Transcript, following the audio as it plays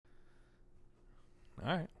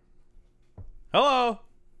All right. Hello.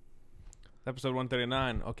 Episode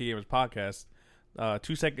 139, OK Gamers Podcast.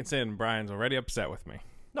 2 seconds in, Brian's already upset with me.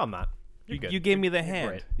 No, I'm not. You're good. You gave me the You're hand.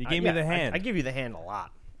 great. You gave me the hand. I give you the hand a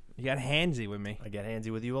lot. You got handsy with me. I get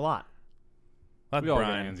handsy with you a lot. That's We all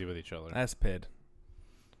Brian. get handsy with each other. That's Pid.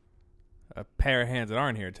 A pair of hands that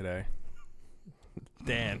aren't here today.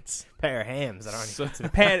 Dance. Pair of hams that aren't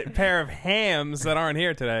even pair of hams that aren't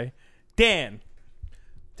here today. Dan.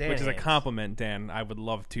 Which is a hams. compliment, Dan. I would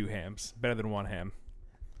love 2 hams. Better than 1 ham.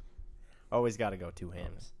 Always got to go 2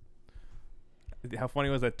 hams. How funny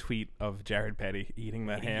was that tweet of Jared Petty eating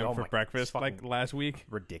that ham Oh for my- breakfast it's fucking- like last week?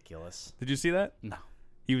 Ridiculous. Did you see that? No.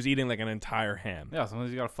 He was eating like an entire ham. Yeah, sometimes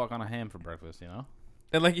you gotta fuck on a ham for breakfast, you know?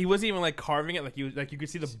 And like he wasn't even like carving it, like you could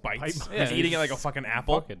see the bites. bite- He was Yeah, eating it he's like a fucking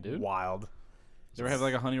apple. Fuck it, dude. Wild. You ever have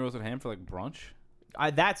like a honey roasted ham for like brunch?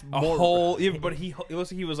 That's A more. whole but he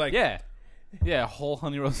was like Yeah. Yeah, a whole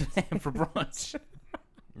honey roasted ham for brunch.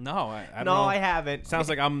 No, I don't No, know. I haven't. Sounds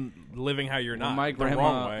like I'm living how you're not. When my the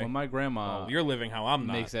wrong way. grandma You're living how I'm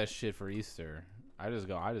not. makes that shit for Easter, I just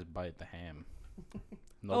bite the ham.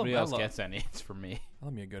 Nobody I else love- gets any. It's for me. I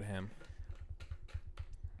love me a good ham.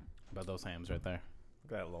 About those hams right there.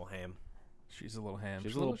 Look at that little ham. She's a little ham.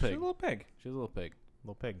 She's a little She's a pig. little pig. She's a little pig.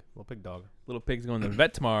 Little pig dog. Little pig's going to the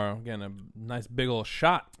vet tomorrow, getting a nice big old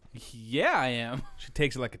shot. Yeah, I am. She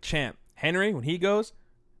takes it like a champ. Henry, when he goes,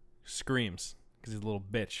 screams because he's a little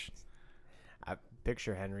bitch. I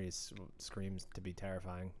picture Henry's screams to be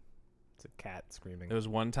terrifying. It's a cat screaming. There was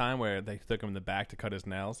one time where they took him in the back to cut his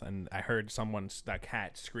nails, and I heard that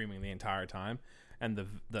cat screaming the entire time. And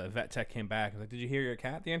the vet tech came back and was like, "Did you hear your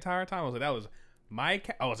cat the entire time?" I was like, "That was my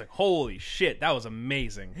cat." I was like, "Holy shit, that was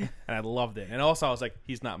amazing," and I loved it. And also, I was like,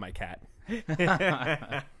 "He's not my cat."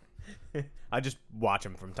 I just watch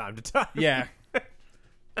him from time to time. Yeah,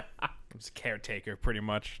 I'm just a caretaker, pretty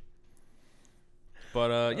much.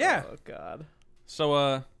 But yeah. Oh God.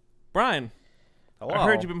 So Brian, Hello. I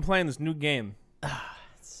heard you've been playing this new game. I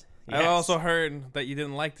Yes. also heard that you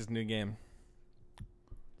didn't like this new game.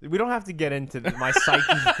 We don't have to get into my psyche.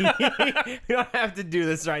 We don't have to do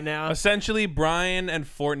this right now. Essentially, Brian and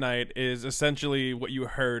Fortnite is essentially what you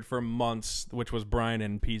heard for months, which was Brian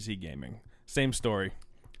and PC gaming. Same story,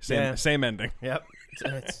 same ending. Yep.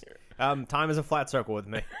 It's, time is a flat circle with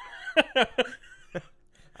me.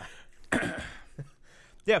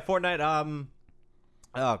 Yeah, Fortnite.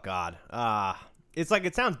 Oh God. It's like,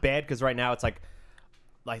 it sounds bad because right now it's like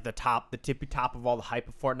the tippy top of all the hype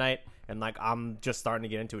of Fortnite, and like I'm just starting to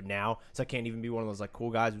get into it now, so I can't even be one of those like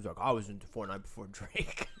cool guys who's like, I was into Fortnite before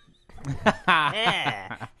Drake.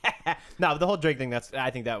 No, the whole Drake thing.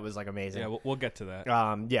 I think that was like amazing. Yeah, we'll get to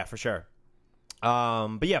that. Yeah, for sure.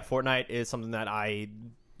 But yeah, Fortnite is something that I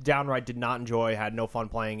downright did not enjoy, had no fun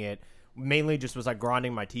playing it. Mainly just was like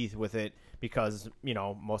grinding my teeth with it because, you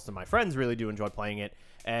know, most of my friends really do enjoy playing it.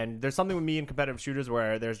 And there's something with me in competitive shooters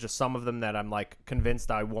where there's just some of them that I'm like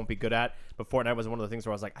convinced I won't be good at. But Fortnite was one of the things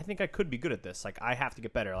where I was like, I think I could be good at this. Like, I have to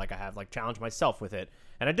get better. Like, I have like challenged myself with it.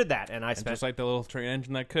 And I did that. And I And spent just like the little train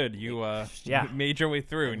engine that could, you Yeah. made your way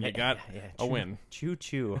through and you got a choo- win. Choo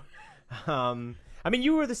choo. I mean,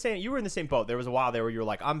 you were in the same boat. There was a while there where you were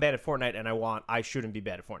like, I'm bad at Fortnite, and I shouldn't be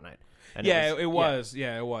bad at Fortnite. And Yeah, it was.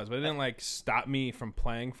 Yeah, it was. But it didn't like stop me from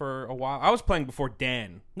playing for a while. I was playing before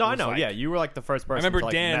Dan. No, I was know. like- yeah, you were like the first I person. remember to,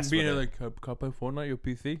 like, Dan mess being with like, "Can I play Fortnite, your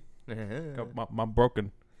PC? it. My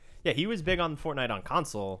broken." Yeah, he was big on Fortnite on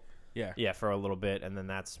console. Yeah. Yeah, for a little bit, and then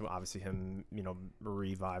that's obviously him. You know,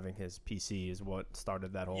 reviving his PC is what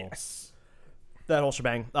started that whole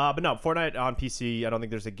shebang. But no, Fortnite on PC. I don't think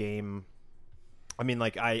there's a game. I mean,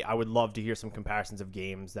 like I would love to hear some comparisons of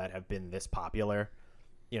games that have been this popular.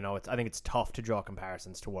 You know, I think it's tough to draw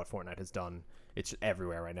comparisons to what Fortnite has done. It's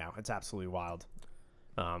everywhere right now. It's absolutely wild.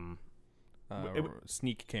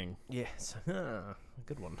 Sneak King. Yes,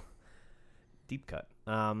 good one. Deep cut.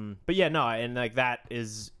 But yeah, no, and like that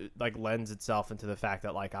is like lends itself into the fact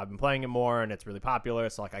that like I've been playing it more and it's really popular,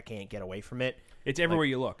 so like I can't get away from it. It's everywhere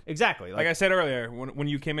you look. Exactly. Like I said earlier, when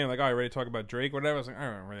you came in, like, "Oh, you ready to talk about Drake?" Whatever. I was like, "I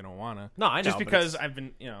really don't want to." No, I know, Just but because it's- I've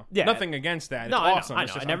been, Yeah. nothing against that. It's no, awesome. I know.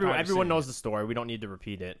 It's just And I'm tired of everyone seeing knows it. the story. We don't need to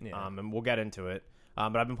repeat it. Yeah. And we'll get into it.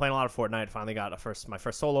 But I've been playing a lot of Fortnite. Finally got my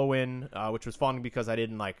first solo win, which was fun because I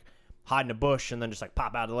didn't like hide in a bush and then just like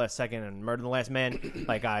pop out at the last second and murder the last man.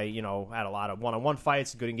 Like I, you know, had a lot of one-on-one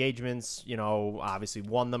fights, good engagements. You know, obviously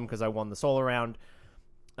won them because I won the solo round.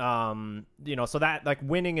 You know, so that like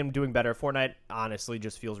winning and doing better. Fortnite honestly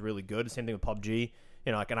just feels really good. Same thing with PUBG.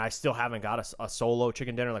 You know, like, and I still haven't got a solo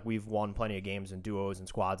chicken dinner. Like we've won plenty of games and duos and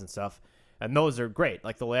squads and stuff, and those are great.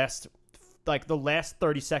 Like the last like the last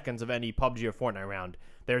 30 seconds of any PUBG or Fortnite round,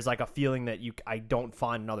 there's like a feeling that I don't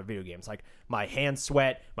find in other video games. Like my hands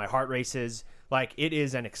sweat, my heart races. Like it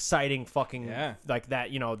is an exciting fucking like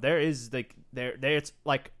that. You know, there is like there it's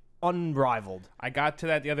like unrivaled. I got to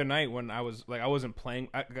that the other night when I was like I wasn't playing.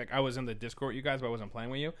 I was in the Discord with you guys, but I wasn't playing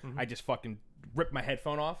with you. I just fucking ripped my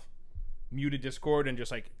headphone off, muted Discord, and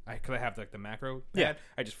just like I have like the macro pad.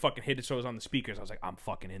 I just fucking hit it so it was on the speakers. I was like, I'm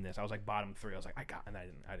fucking in this. I was like bottom 3. I was like,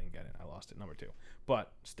 I didn't get it. I lost it, number 2. But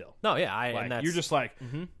still, No, yeah, like, and that's, you're just like,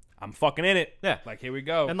 I'm fucking in it. Yeah. Like here we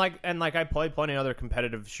go. and like I played plenty of other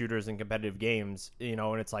competitive shooters and competitive games, you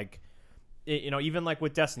know, and it's like, you know, even like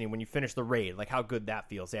with Destiny, when you finish the raid, like how good that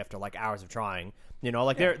feels after like hours of trying, you know,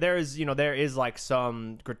 like there is like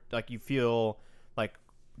some like you feel like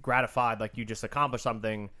gratified, like you just accomplished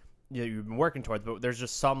something you've been working towards, but there's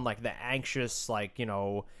just some like the anxious, like, you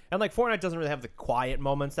know, and like Fortnite doesn't really have the quiet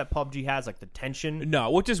moments that PUBG has, like the tension. No,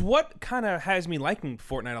 which is what kind of has me liking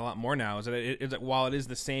Fortnite a lot more now. Is that while it is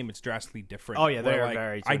the same, it's drastically different. Oh yeah, where, they're like,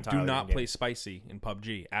 very. I do not play spicy in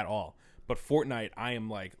PUBG at all, but Fortnite, I am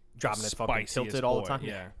like dropping it fucking tilted all the time.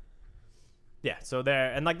 Yeah, so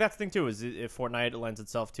there, and like that's the thing too, is if Fortnite lends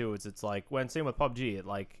itself to it's like when same with PUBG, it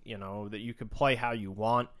like, you know, that you could play how you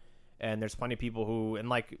want. And there's plenty of people who, and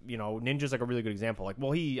like, you know, Ninja's like a really good example. Like,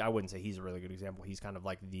 well, I wouldn't say he's a really good example. He's kind of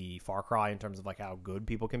like the Far Cry in terms of like how good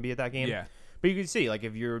people can be at that game. Yeah. But you can see, like,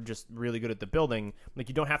 if you're just really good at the building, like,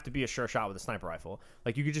 you don't have to be a sure shot with a sniper rifle.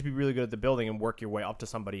 Like, you could just be really good at the building and work your way up to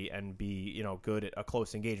somebody and be, you know, good at a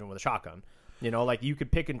close engagement with a shotgun. You know, like, you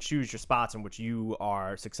could pick and choose your spots in which you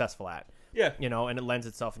are successful at. Yeah. You know, and it lends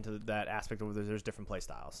itself into that aspect of where there's different play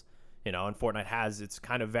styles. You know, and Fortnite has it's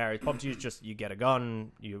kind of varied. PUBG is just you get a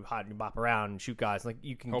gun, you hide and you bop around and shoot guys. Like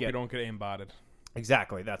you can Hope you don't get aimbotted.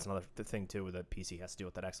 Exactly. That's another thing too that PC has to deal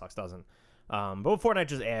with that Xbox doesn't. But what Fortnite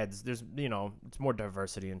just adds, there's, you know, it's more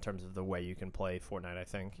diversity in terms of the way you can play Fortnite. I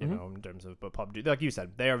think, you know, in terms of, but PUBG, like you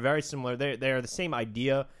said, they are very similar. They are the same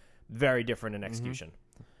idea, very different in execution.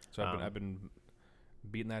 So I've been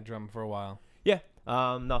beating that drum for a while. Yeah.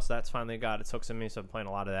 No, so that's finally got its hooks in me, so I'm playing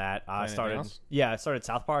a lot of that. I started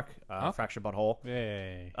South Park, Fractured Butthole.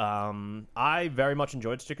 Yay. I very much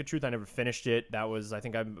enjoyed Stick of Truth. I never finished it. That was, I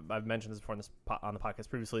think I've mentioned this before on the podcast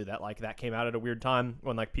previously, that like that came out at a weird time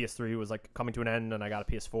when like PS3 was like coming to an end and I got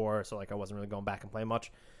a PS4, so like I wasn't really going back and playing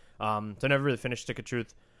much. So I never really finished Stick of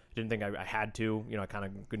Truth. Didn't think I had to, you know, I kind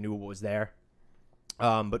of knew what was there.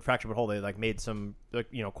 But Fractured Butthole, they like made some, like,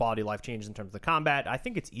 you know, quality of life changes in terms of the combat. I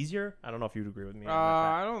think it's easier. I don't know if you'd agree with me.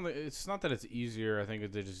 I don't. It's not that it's easier. I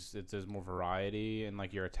think there's more variety in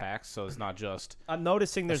like your attacks, so it's not just. I'm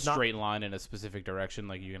noticing there's a straight line in a specific direction.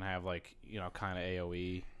 Like you can have like, you know, kind of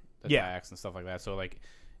AOE attacks and stuff like that. So like,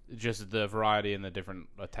 just the variety and the different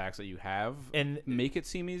attacks that you have and make it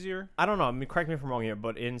seem easier. I don't know. I mean, correct me if I'm wrong here,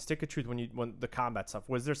 but in Stick of Truth, when the combat stuff,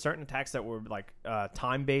 was there certain attacks that were like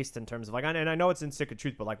time based in terms of like, and I know it's in Stick of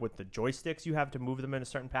Truth, but like with the joysticks, you have to move them in a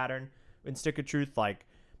certain pattern in Stick of Truth, like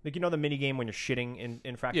you know the mini game when you're shitting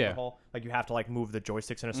in Fractured Butthole, like you have to like move the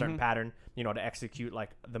joysticks in a certain pattern, you know, to execute like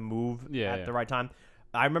the move at the right time.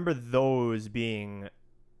 I remember those being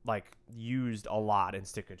like used a lot in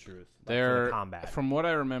Stick of Truth, like, for the combat. From what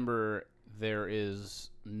I remember, there is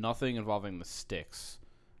nothing involving the sticks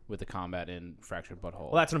with the combat in Fractured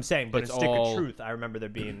Butthole. Well, that's what I'm saying. But in Stick of Truth, I remember there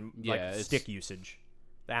being like stick usage,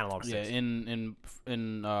 the analog sticks. Yeah, in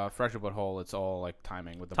Fractured Butthole, it's all like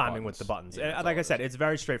timing with the buttons. Yeah, and like I said, it's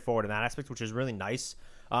very straightforward in that aspect, which is really nice.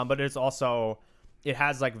 But it's also, it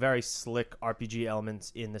has like very slick RPG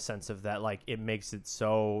elements in the sense of that, like it makes it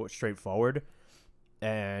so straightforward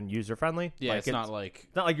and user friendly. Yeah, like, it's not like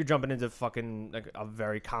you're jumping into fucking like a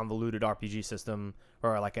very convoluted RPG system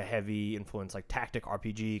or like a heavy influence like tactic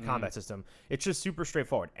RPG combat system. It's just super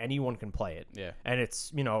straightforward. Anyone can play it. Yeah, and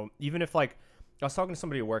it's, you know, even if like I was talking to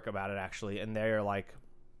somebody at work about it actually, and they're like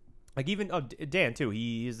even Dan too.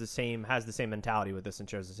 He has the same mentality with this and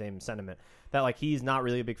shares the same sentiment that like he's not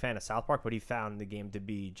really a big fan of South Park, but he found the game to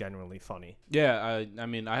be genuinely funny. Yeah, I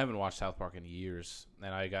mean I haven't watched South Park in years,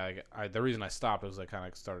 and I the reason I stopped was I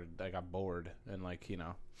got bored, and like, you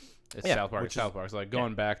know, it's South Park. South Park. So like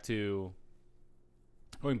going back to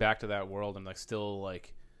that world and like still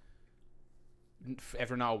like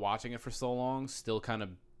after not watching it for so long, still kind of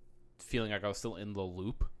feeling like I was still in the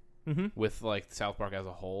loop. With like South Park as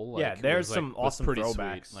a whole. Like, there's some awesome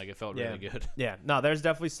throwbacks. Sweet. Like it felt really good. Yeah, no, there's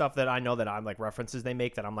definitely stuff that I know that I'm like references they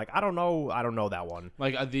make that I'm like I don't know that one.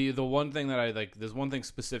 Like the one thing that I like, there's one thing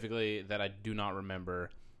specifically that I do not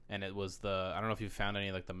remember, and it was I don't know if you found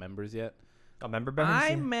any like the members yet. A member bear?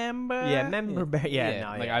 I remember. Yeah, member bear. Yeah,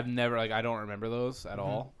 no, like I've never I don't remember those at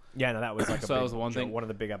all. Yeah, no, that was like So that was the one thing. one of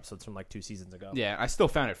the big episodes from like 2 seasons ago. Yeah, I still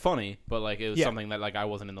found it funny, but like it was Yeah. something that like I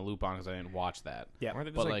wasn't in the loop on because I didn't watch that. Yeah. Weren't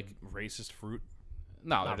they But, just like racist fruit?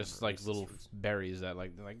 No, they're Not just like racist little fruits. berries that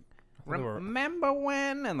like they're like thought they were- remember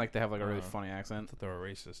when, and like they have like a really Uh. funny I accent. thought they were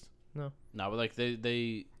racist. No, but like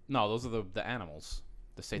they no, those are the animals.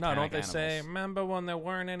 The satanic No, don't they animals. say, remember when there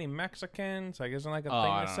weren't any Mexicans? Like, isn't like a Oh,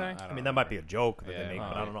 thing I to don't say? know. I mean, that might be a joke that Yeah, they make, but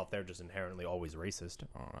maybe. I don't know if they're just inherently always racist.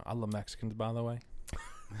 I don't know. I love Mexicans, by the way.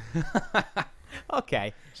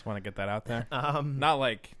 Okay. Just want to get that out there. Um, Not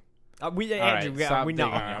like we All right, Andrew, we, stop we know.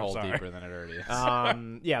 digging your I'm hole sorry. deeper than it already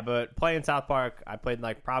is. Yeah, but playing South Park, I played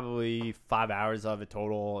like probably 5 hours of it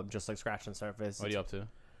total, just like scratching the surface. What are you up to?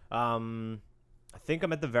 I think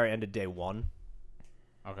I'm at the very end of day 1.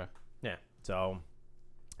 Okay. Yeah, so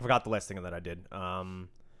I forgot the last thing that I did.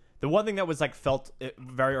 The one thing that was like felt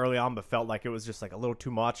very early on, but felt like it was just like a little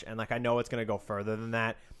too much, and like I know it's gonna go further than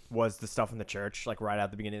that, was the stuff in the church, like right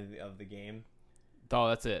at the beginning of the game. Oh,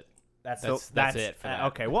 that's it. That's That's it for that.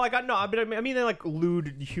 Okay, well I got no, but I mean they like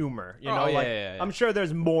lewd humor, you Oh, know. yeah, like yeah, yeah. I'm sure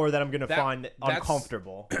there's more that I'm gonna That- find that's-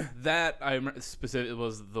 uncomfortable. That I remember specifically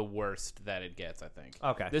was the worst that it gets. I think.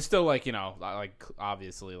 Okay, There's still like like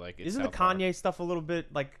obviously like it's isn't the South Park. Kanye stuff a little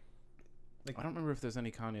bit like? I don't remember if there's any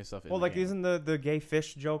Kanye stuff. In Well, the like game. isn't the gay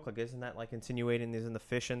fish joke like isn't that like insinuating isn't the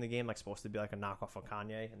fish in the game like supposed to be like a knockoff of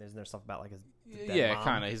Kanye, and isn't there stuff about like his dead yeah, mom?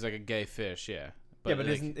 kind of. He's like a gay fish. Yeah. But like,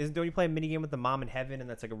 isn't don't you play a mini game with the mom in heaven, and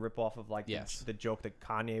that's like a rip off of like Yes. the joke that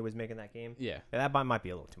Kanye was making that game? Yeah. Yeah, that might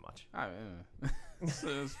be a little too much.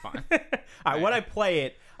 It's fine. All right, when I play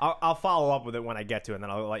it, I'll follow up with it when I get to it, and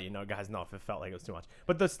then I'll let you know, guys, know if it felt like it was too much.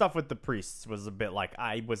 But the stuff with the priests was a bit like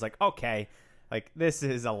I was like, okay, like this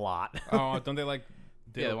is a lot. oh, don't they like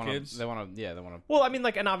Yeah, diddle kids? They want to. Well, I mean,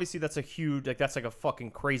 like, and obviously that's a huge, like, that's like a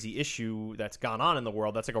fucking crazy issue that's gone on in the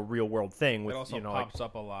world. That's like a real world thing with, It also you know, like, pops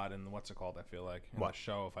up a lot in what's it called? I feel like in What? the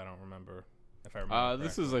show, if I remember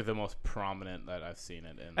This is like the most prominent that I've seen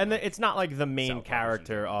it in. and it's not like the main South Park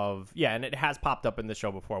character version. of, yeah, and it has popped up in the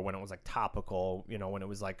show before when it was like topical, you know, when it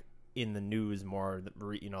was like in the news more,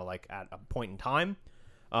 you know, like at a point in time.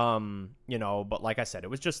 You know, but like I said, it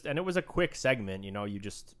was just, and it was a quick segment, you know, you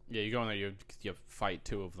just, yeah, you go in there, you fight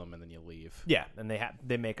 2 of them, and then you leave. yeah, and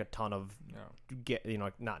they make a ton of, Yeah. you know,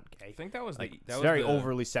 like, not gay. I think that was Like, that it's was very the,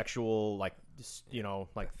 overly sexual, like, you know,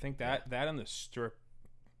 like, I think that and the strip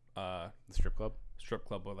The strip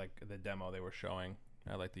club. were like the demo they were showing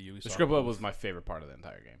at like the Ubisoft. The strip club booth. was my favorite part of the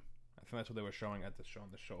entire game. I think that's what they were showing at the show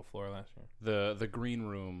on the show floor last year. The green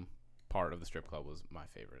room part of the strip club was my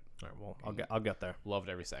favorite. all right, well, I'll get there. Loved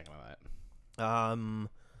every second of that. I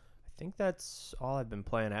think that's all I've been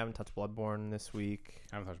playing. I haven't touched Bloodborne this week.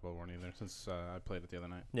 I haven't touched Bloodborne either since I played it the other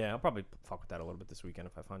night. Yeah, I'll probably fuck with that a little bit this weekend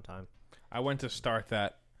if I find time. I went to start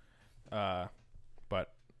that,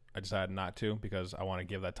 but I decided not to because I want to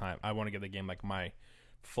give that time. I want to give the game like my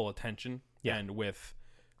full attention. Yeah. And with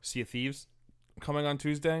Sea of Thieves coming on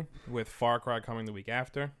Tuesday, with Far Cry coming the week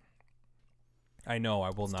after, I know I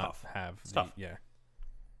will It's not tough. have It's the tough. yeah.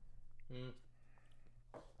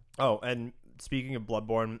 Oh, and speaking of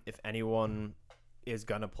Bloodborne, if anyone is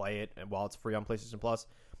gonna play it and while it's free on PlayStation Plus,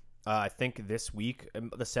 I think this week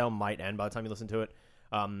the sale might end by the time you listen to it.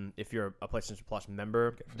 If you're a PlayStation Plus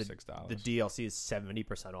member, Get for the $6. the DLC is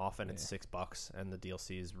 70% off, and it's $6, and the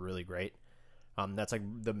DLC is really great. That's like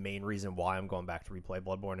the main reason why I'm going back to replay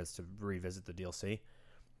Bloodborne is to revisit the DLC.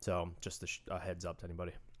 So just a heads up to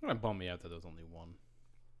anybody. It kind of bummed me out that there was only one.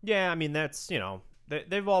 Yeah, I mean that's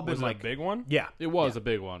they've all been Was it like a big one? yeah. It was a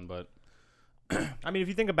big one, but I mean, if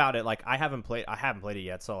you think about it, like I haven't played it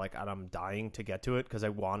yet, so like I'm dying to get to it because I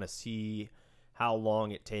want to see how long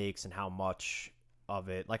it takes and how much of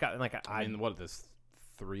it. I mean, what there's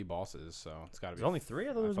 3 bosses, so it's got to be. There's only 3.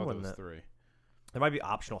 I thought there was more than that. 3. There might be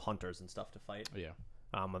optional hunters and stuff to fight. Yeah.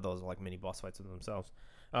 But those are like mini boss fights in themselves.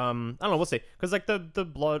 I don't know. We'll see. Because like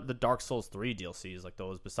the Dark Souls 3 DLCs, like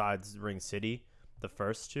those besides Ring City, the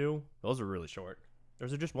first 2, those are really short.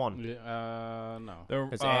 There's just one. Yeah, no.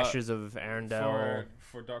 There's Ashes of Arendelle.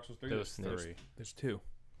 for Dark Souls 3. There was 3. There's 2.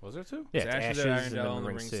 Was there 2? Yeah, It's it's Ashes of Ashes and Arendelle then and the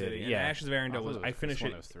Ring Ring City. City. And Yeah. Ashes of Arendelle thought I this finished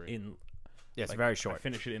one it was 3. in. Yeah, it's like, very I short.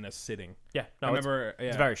 finished it in a sitting. Yeah, no, I remember.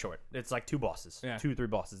 it's very short. It's like 2 bosses, Yeah. 2-3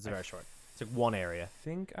 bosses. It's very short. It's like one area. I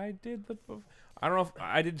think I did the. I don't know if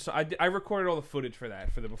I did. So I recorded all the footage for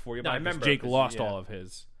that for the before you. No, I buy, 'cause remember, Jake 'cause, lost yeah. all of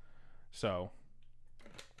his, so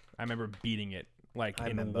I remember beating it like I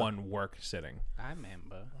in remember. one work sitting. I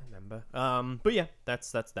remember. But yeah,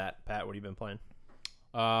 that's that. Pat, what have you been playing?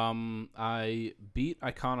 I beat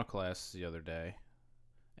Iconoclast the other day,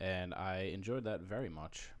 and I enjoyed that very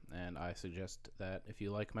much. And I suggest that if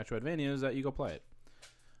you like Metroidvanias, that you go play it.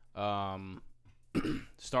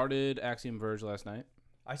 Started Axiom Verge last night.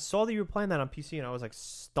 I saw that you were playing that on PC, and I was like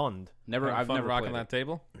stunned. I've never rocking played that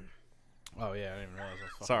table. Oh yeah, I didn't realize I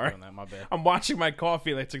was fucking Sorry. doing that. My bad. I'm watching my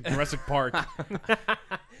coffee like it's like Jurassic Park. I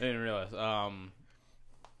didn't realize.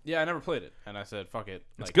 Yeah, I never played it, and I said, "Fuck it."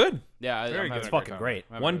 It's Like, good. Yeah, Very I'm good. having It's a great fucking time. great.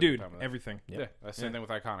 I'm having One a great dude, time with it. everything. Yeah, that's the same thing with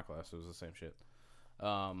Iconoclast. It was the same shit.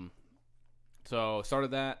 So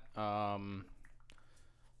started that.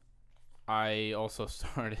 I also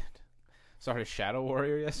started Shadow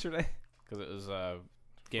Warrior yesterday because it was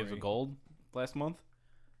Games Free. of Gold last month,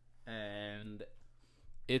 and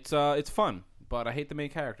it's fun, but I hate the main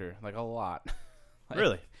character like a lot. Like,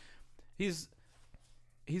 Really? He's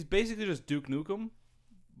basically just Duke Nukem,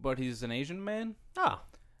 but he's an Asian man. Ah.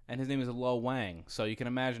 And his name is Lo Wang, so you can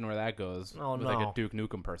imagine where that goes Oh, with no. like a Duke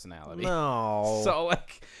Nukem personality. No. So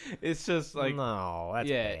like, it's just like, no, that's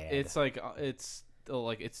yeah, bad. it's like it's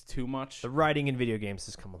too much. The writing in video games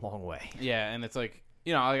has come a long way. Yeah, and it's like,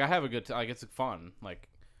 you know, like I have a good like it's fun, like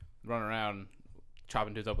running around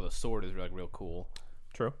chopping dudes up with a sword is like real cool,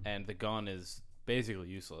 True. and the gun is basically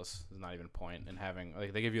useless. There's not even a point in having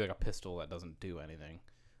like they give you like a pistol that doesn't do anything.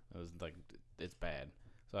 It was like it's bad.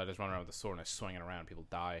 So I just run around with a sword and I swing it around. People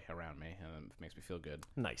die around me, and it makes me feel good.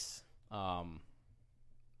 Nice. But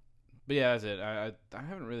yeah, that's it. I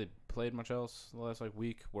haven't really played much else the last like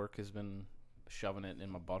week. Work has been shoving it in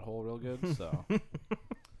my butthole real good, so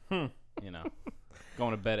you know,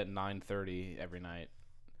 going to bed at 9:30 every night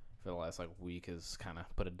for the last like week has kind of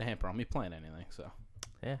put a damper on me playing anything. So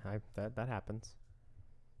Yeah, that happens.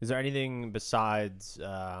 Is there anything besides,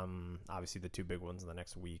 obviously the two big ones in the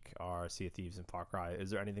next week are Sea of Thieves and Far Cry? Is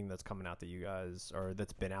there anything that's coming out that you guys, or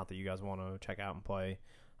that's been out that you guys want to check out and play?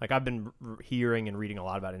 Like I've been hearing and reading a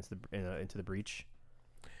lot about Into the Breach.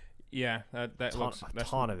 Yeah, that A looks a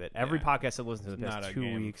ton of it. Every yeah. podcast I listen to the not past a 2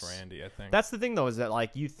 game weeks. for Andy, I think. That's the thing though, is that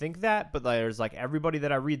like you think that, but there's like everybody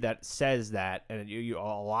that I read that says that, and you a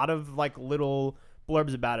lot of like little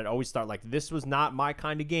blurbs about it always start like, this was not my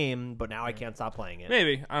kind of game, but now I can't stop playing it.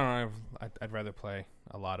 Maybe, I don't know. I'd rather play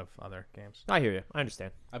a lot of other games. I hear you. I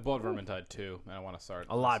understand. I bought Vermintide 2, and I want to start.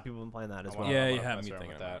 A lot of people have been playing that as I well. wanna- Yeah, I you wanna have mess me around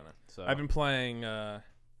thinking with about it. So I've been playing.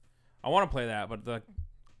 I want to play that, but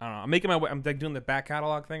I don't know. I'm making my way. I'm like doing the back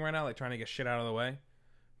catalog thing right now, like trying to get shit out of the way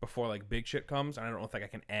before like big shit comes. And I don't know if like I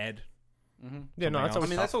can add. Yeah, no, that's else. I always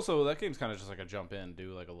mean, tough. that's also that game's kind of just like a jump in,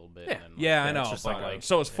 do like a little bit. Yeah. And then, like, Yeah, I it's know. just But, like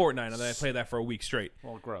so is Fortnite, and then I played that for a week straight.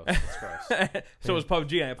 Well, gross. It's gross. So was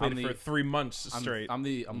PUBG. I played I'm it the- for 3 months I'm straight.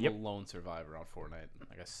 the Yep. lone survivor on Fortnite.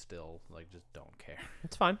 Like I still like just don't care.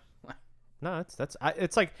 It's fine. No,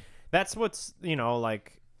 it's like that's what's, you know,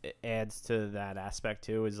 like it adds to that aspect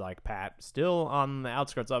too, is like Pat still on the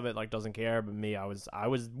outskirts of it, like doesn't care. But me, I was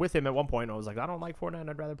with him at one point. And I was like, I don't like Fortnite.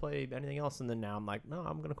 I'd rather play anything else. And then now I'm like, no,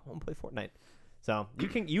 I'm gonna go and play Fortnite. So it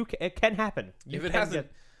can happen. If it hasn't,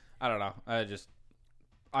 I don't know.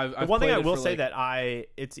 The one thing I will say that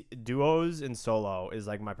it's duos and solo is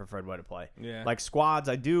like my preferred way to play. Yeah. Like squads,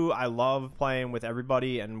 I love playing with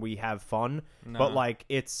everybody and we have fun. But No. like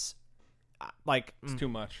it's like It's too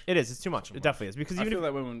much. it is. It's too much. It definitely is, because I even feel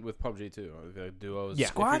if, that way with PUBG too. With, like, duos. Yeah. If you're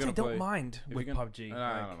Squads, I gonna don't play- mind if with you're gonna- PUBG.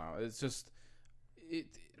 I don't know. It's just I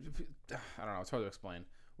don't know. It's hard to explain.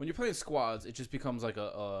 When you're playing squads, it just becomes like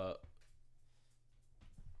a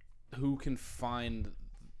who can find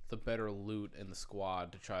the better loot in the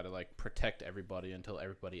squad to try to like protect everybody until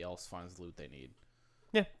everybody else finds the loot they need.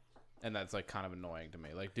 Yeah. And that's like kind of annoying to me.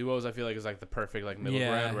 Like duos, I feel like is like the perfect like middle Yeah,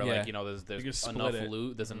 ground where yeah. like, you know, there's You can split enough it.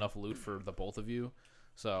 loot. There's enough loot for the both of you,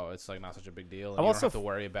 so it's like not such a big deal. And I'm you also don't have to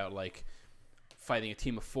worry about like fighting a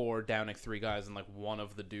team of 4, downing 3 guys, and like one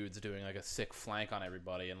of the dudes doing like a sick flank on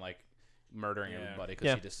everybody and like murdering Yeah. everybody because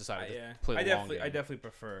Yeah. he just decided to Yeah. play the long game. I definitely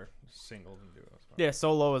prefer singles and duos. yeah,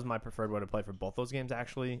 solo is my preferred way to play for both those games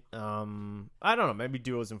actually. I don't know, maybe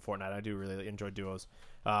duos in Fortnite. I do really enjoy duos.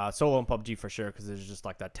 Solo and PUBG for sure, because there's just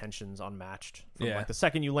like that tension's unmatched. From Yeah. like the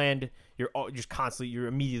second you land, you're you're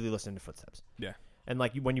immediately listening to footsteps. Yeah. And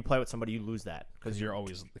like when you play with somebody, you lose that Because you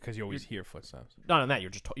always hear footsteps. not on that.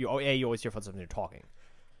 You're just you always hear footsteps when you're talking.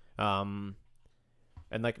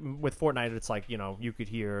 And like with Fortnite, it's like, you know, you could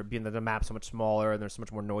hear, being that the map's so much smaller and there's so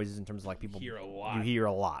much more noises in terms of like people Hear a lot. You hear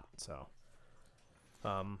a lot. So,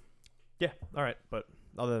 yeah, all right. But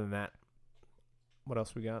other than that, what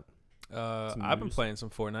else we got? Some I've been news? playing some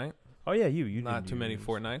Fortnite. Oh yeah, you Not did too many news.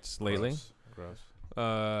 Fortnites lately. Gross.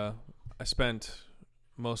 I spent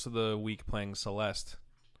most of the week playing Celeste.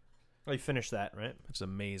 Oh, you finished that, right? It's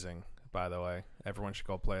amazing, by the way. Everyone should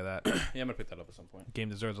go play that. Yeah, I'm gonna pick that up at some point. Game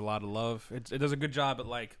deserves a lot of love. It does a good job at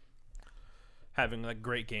like having like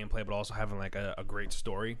great gameplay, but also having like a great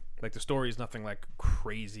story. Like the story is nothing like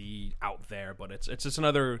crazy out there, but it's just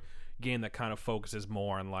another game that kind of focuses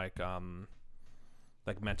more on like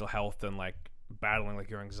like mental health and like battling like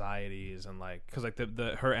your anxieties and like because like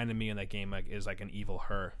the her enemy in that game like is like an evil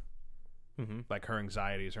her. Like her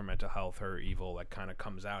anxieties, her mental health, her evil like kind of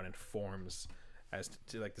comes out and forms as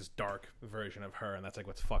to like this dark version of her, and that's like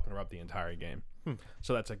what's fucking her up the entire game.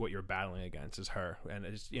 So that's like what you're battling against is her, and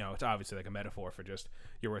it's it's obviously like a metaphor for just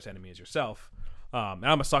your worst enemy is yourself. And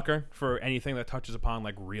I'm a sucker for anything that touches upon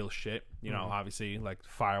like real shit. Obviously like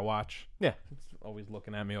Firewatch. Yeah, it's always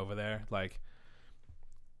looking at me over there. Like,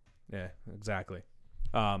 yeah, exactly.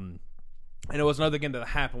 And it was another game that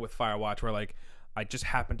happened with Firewatch where like I just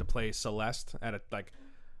happened to play Celeste at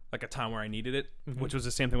a time where I needed it, which was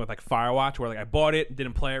the same thing with like Firewatch, where like I bought it,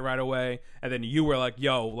 didn't play it right away, and then you were like,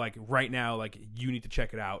 "Yo, like right now, like you need to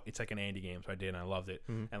check it out. It's like an Andy game," so I did, and I loved it.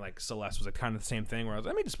 And like Celeste was like kind of the same thing, where I was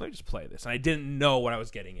like, "Let me just play this," and I didn't know what I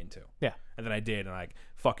was getting into. Yeah, and then I did, and like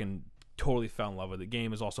fucking totally fell in love with it. The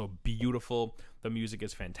game is also beautiful. The music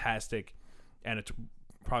is fantastic, and it's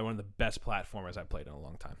probably one of the best platformers I've played in a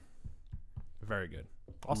long time. Very good.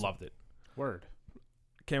 Awesome. Loved it. Word.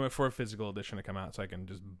 Can't wait for a physical edition to come out so I can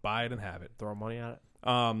just buy it and have it. Throw money at it.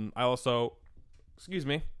 I also,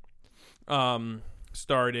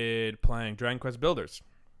 started playing Dragon Quest Builders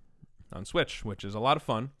on Switch, which is a lot of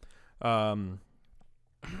fun.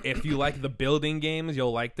 If you like the building games,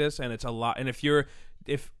 you'll like this, and it's a lot. And if you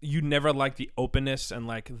never like the openness and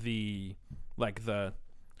like the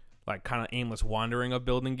kind of aimless wandering of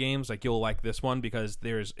building games, like you'll like this one because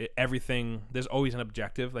there's always an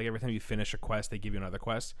objective. Like every time you finish a quest, they give you another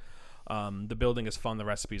quest. The building is fun. The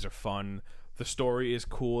recipes are fun. The story is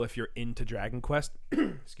cool if you're into Dragon Quest.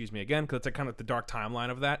 Excuse me again, because it's like kind of the dark timeline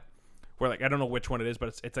of that, where like I don't know which one it is,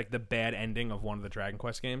 but it's like the bad ending of one of the Dragon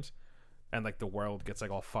Quest games, and like the world gets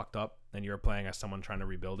like all fucked up, and you're playing as someone trying to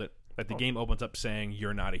rebuild it. Like the game opens up saying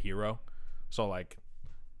you're not a hero, so like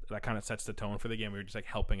that kind of sets the tone for the game. We were just like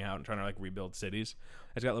helping out and trying to like rebuild cities.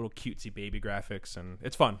 It's got little cutesy baby graphics, and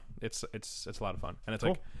it's fun. It's a lot of fun, and it's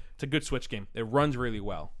cool. Like it's a good Switch game. It runs really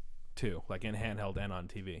well too, like in handheld and on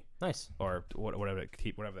TV. Nice. Or whatever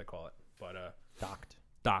they call it. But docked.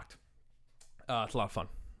 It's a lot of fun.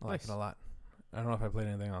 I like it a lot. I don't know if I played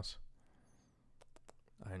anything else.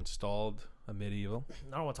 I installed a Medieval.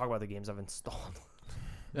 I don't want to talk about the games I've installed.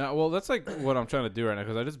 Yeah, well, that's like what I'm trying to do right now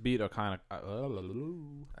because I just beat Iconoclast,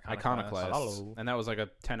 and that was like a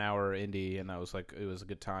 10-hour indie, and that was like it was a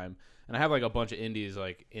good time. And I have like a bunch of indies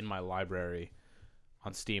like in my library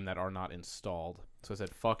on Steam that are not installed. So I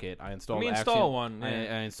said, "Fuck it." I installed. Install one. Yeah.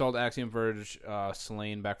 I installed Axiom Verge,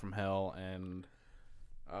 Slain Back from Hell, and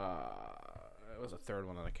it was a third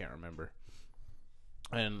one that I can't remember.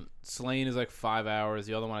 And Slain is like 5 hours.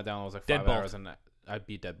 The other one I downloaded was like 5 hours, and I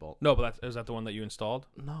beat Deadbolt. No, but is that the one that you installed?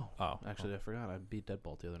 No. Oh, actually, I forgot. I beat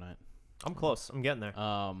Deadbolt the other night. I'm close. I'm getting there.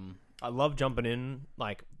 I love jumping in,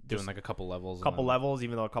 like doing like a couple levels. Levels,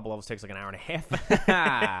 even though a couple levels takes like an hour and a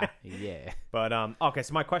half. Yeah. But okay,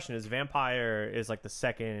 so my question is, Vampire is like the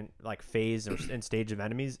second like phase or and stage of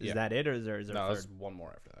enemies. Is that it, or is there a third? There's one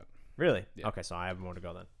more after that. Really? Yeah. Okay, so I have more to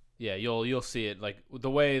go then. Yeah, you'll see it. Like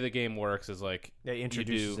the way the game works is like they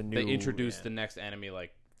introduce the next enemy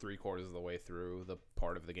like 3/4 of the way through the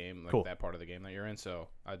part of the game, like that part of the game that you're in. So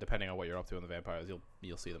depending on what you're up to in the vampires,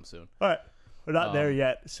 you'll see them soon. All right, we're not there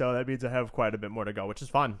yet, so that means I have quite a bit more to go, which is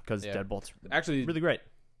fun because Deadbolt's actually really great.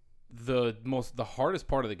 The hardest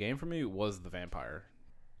part of the game for me was the vampire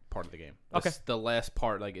part of the game. Okay, the last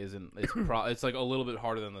part like isn't it's like a little bit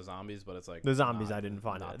harder than the zombies, but it's like the zombies I didn't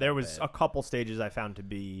find it. There was a couple stages I found to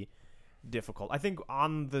be difficult. I think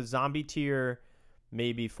on the zombie tier,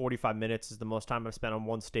 maybe 45 minutes is the most time I've spent on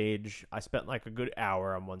one stage. I spent like a good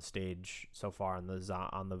hour on one stage so far on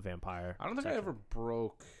the vampire. I don't think I ever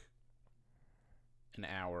broke an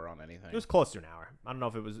hour on anything. It was close to an hour. I don't know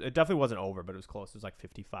if it was. It definitely wasn't over, but it was close. It was like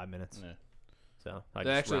 55 minutes. Yeah. So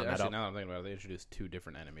actually, now that I'm thinking about it, they introduced 2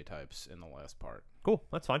 different enemy types in the last part. Cool,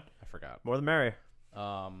 that's fine. I forgot. More the merrier.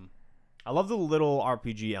 I love the little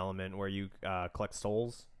RPG element where you collect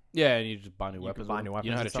souls. Yeah, and you just buy new weapons. Buy new weapons.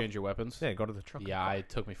 You know how to change your weapons? Yeah, go to the truck. Yeah, it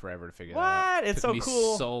took me forever to figure that out. What? It's so cool. It took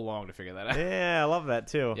me so long to figure that out. Yeah, I love that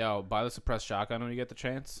too. Yo, buy the suppressed shotgun when you get the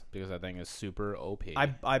chance because that thing is super OP.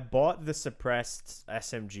 I bought the suppressed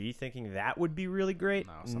SMG thinking that would be really great.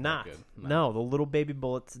 No, it's not good. No, the little baby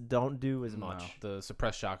bullets don't do as much. The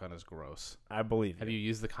suppressed shotgun is gross. I believe. Have you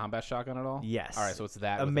used the combat shotgun at all? Yes. All right, so it's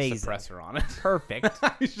that amazing with the suppressor on it. Perfect.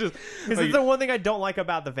 It's just because the one thing I don't like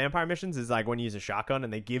about the vampire missions is like when you use a shotgun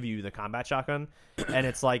and they give you the combat shotgun, and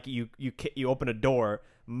it's like you open a door,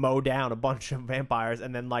 mow down a bunch of vampires,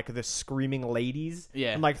 and then like the screaming ladies,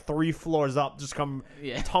 Yeah. and like 3 floors up, just come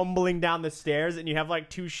Yeah. tumbling down the stairs, and you have like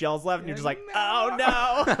 2 shells left, and you're just like, oh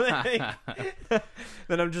no!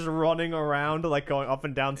 Then I'm just running around, like going up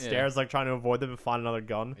and down stairs, like trying to avoid them and find another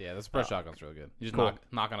gun. Yeah, the suppressed shotgun's really good. You just Cool.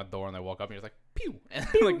 knock on a door and they walk up and you're just like, pew! And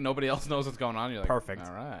like nobody else knows what's going on. You're like, Perfect.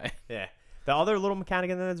 All right. Yeah. The other little mechanic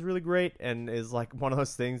in that is really great and is like one of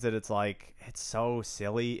those things that it's like it's so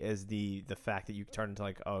silly is the fact that you turn into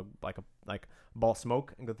like a ball of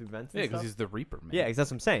smoke and go through vents. Yeah, And because stuff. he's the Reaper, man. Yeah, that's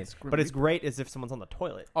what I'm saying. Grim But it's Reaper. great as if someone's on the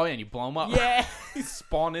toilet. Oh, yeah, and you blow them up. Yeah. You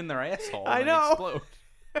spawn in their asshole. I and they know. explode.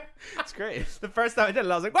 It's great. The first time I did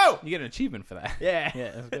it, I was like, whoa! You get an achievement for that. Yeah.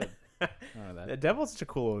 Yeah, that's good. I don't know The that. Devil's such a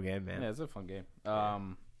cool little game, man. Yeah, it's a fun game.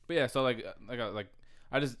 But yeah, so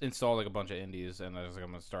I just installed like a bunch of indies, and I was like,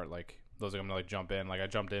 I'm gonna start like those. I'm gonna like jump in. Like I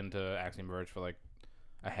jumped into Axiom Verge for like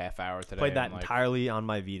a half hour today. Played that and, like, entirely on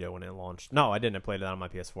my Vita when it launched. No, I didn't. I played it on my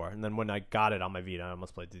PS4. And then when I got it on my Vita, I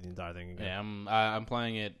almost played the entire thing again. Yeah, I'm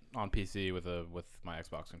playing it on PC with my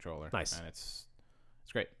Xbox controller. Nice. And it's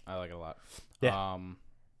great. I like it a lot. Yeah.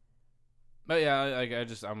 But yeah,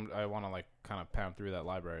 I want to like kind of pound through that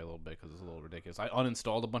library a little bit because it's a little ridiculous. I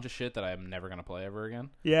uninstalled a bunch of shit that I'm never gonna play ever again.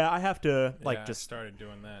 Yeah, I have to I just started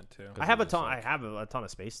doing that too. I have a it's ton. like- I have a ton of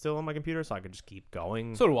space still on my computer, so I could just keep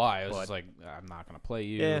going. So do I. I was But- just like, I'm not gonna play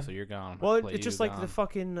you, Yeah. so you're gone. I'm well, gonna play it's just you, like the gone.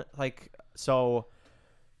 fucking like so.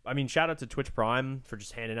 I mean, shout out to Twitch Prime for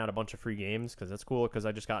just handing out a bunch of free games because that's cool. Because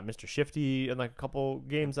I just got Mr. Shifty and like a couple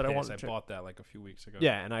games that I Yes, wanted. I to bought that like a few weeks ago.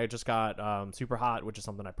 Yeah, and I just got Super Hot, which is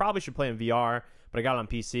something I probably should play in VR, but I got it on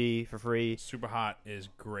PC for free. Super Hot is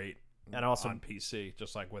great. And also- on PC,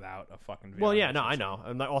 just like without a fucking. VR Well, yeah, no, I license. know,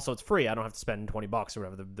 and also it's free. I don't have to spend $20 or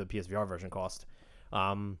whatever the PSVR version cost.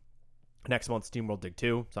 Next month, SteamWorld Dig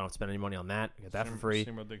 2, so I don't have to spend any money on that. I get that for free.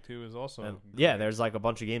 SteamWorld Dig 2 is also. And great. yeah, there's like a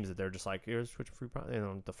bunch of games that they're just like, here's Twitch free.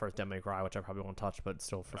 The first Devil May Cry, which I probably won't touch, but it's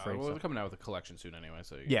still for free. Well, so. we're coming out with a collection soon anyway,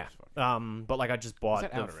 so you can Yeah, just fuck. but like I just bought.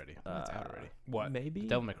 Is that the out already? I think it's out already. What? Maybe.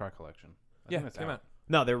 Devil May Cry collection. I Yeah, think that's came out.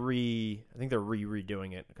 No, they're I think they're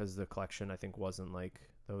redoing it because the collection I think wasn't like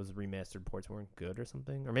those remastered ports weren't good or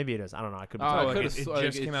something, or maybe it is. I don't know. I could be. Oh, totally I It, could've wrong. it like,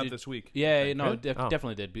 just it- came out it- this week. Yeah, no, Really? it Oh.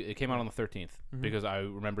 definitely did. It came out on the 13th because I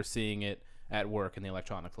remember seeing it at work in the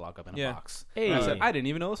electronics lockup in a Yeah. box. Hey. And I said, I didn't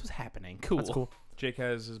even know this was happening. Cool. That's cool. Jake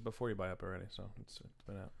has his before you buy up already, so it's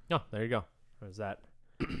been out. Oh, there you go. There's that.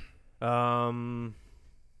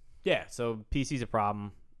 Yeah. So PC's a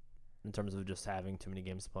problem in terms of just having too many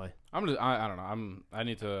games to play. I don't know.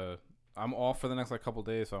 I'm off for the next like couple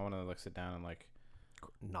days, so I want to like sit down and like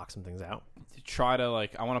Knock some things out. try to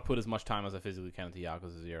like I want to put as much time as I physically can into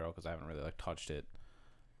Yakuza 0 because I haven't really like touched it.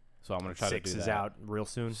 So I'm gonna try 6 to do is that. out real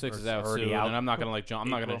soon. 6 Or is it's out already soon, out. and I'm not gonna like jump. I'm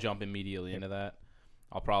not gonna April. jump immediately into that.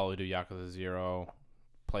 I'll probably do Yakuza 0,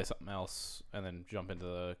 play something else, and then jump into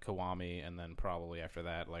the Kiwami, and then probably after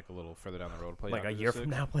that, like a little further down the road, play like a Yakuza year 6. from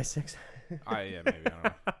now, play 6. Maybe I don't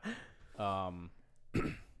know.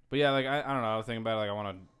 But yeah, like I don't know. I was thinking about it, like I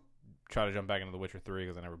want to try to jump back into The Witcher 3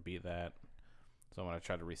 because I never beat that, so I'm gonna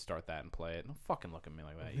try to restart that and play it. Don't fucking look at me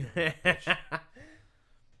like that. You bitch.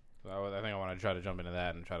 So I think I want to try to jump into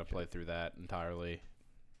that and try to play through that entirely.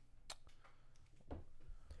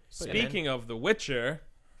 Speaking of The Witcher,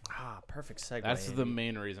 Perfect segue. That's the Andy.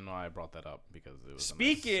 main reason why I brought that up because it was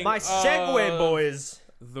Speaking My segue, of boys.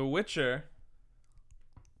 The Witcher,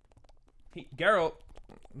 Geralt,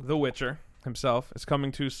 The Witcher himself, is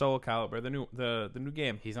coming to Soul Calibur, the new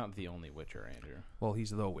game. He's not the only Witcher, Andrew. Well, he's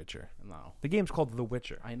The Witcher. No, The game's called The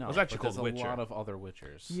Witcher. I know. It was actually but called there's Witcher. a lot of other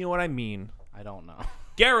Witchers. You know what I mean? I don't know.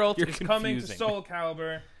 Geralt You're is coming to confusing. Soul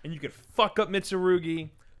Calibur, and you could fuck up Mitsurugi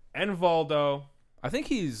and Voldo. I think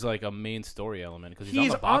he's like a main story element because He's on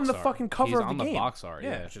the box on the art. fucking cover he's of the on game. the box art, Yeah.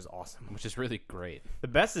 yeah, Which is awesome. which is really great. The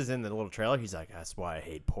best is in the little trailer. He's like, "That's why I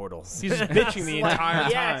hate portals." He's just bitching the entire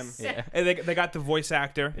time. Yes. Yeah. And they got the voice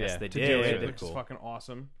actor Yes, they to did. do They it, did. which is Cool. fucking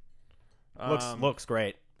awesome. looks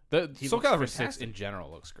great. The He Soul looks Calibur 6 fantastic. in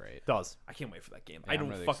general looks great. Does. I can't wait for that game. Yeah, I I'm don't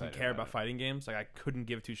really fucking excited care about about it. fighting games. Like I couldn't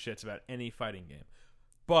give two shits about any fighting game.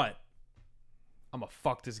 But I'm gonna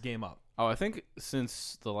fuck this game up. Oh, I think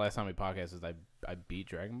since the last time we podcasted, I beat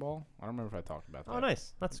Dragon Ball. I don't remember if I talked about that. Oh,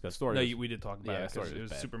 nice. That's good. Story. No, was- we did talk about Yeah, it 'cause story it was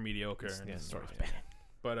was bad. super mediocre. Yeah, and- story was bad.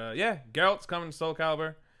 But yeah, Geralt's coming to Soul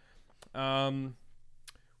Calibur,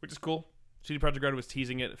 which is cool. CD Projekt Red was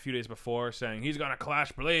teasing it a few days before, saying he's gonna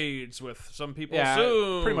clash blades with some people Yeah,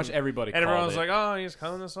 soon. pretty much everybody. and called everyone was it. like, "Oh, he's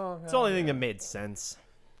coming to Soul Calibur." It's the only thing that made sense.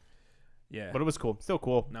 Yeah, But it was cool. Still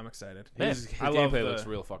cool. and I'm excited. his I love gameplay the- looks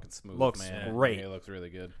real fucking smooth. Looks man. great. It looks really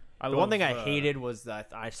good. I The love, one thing I hated was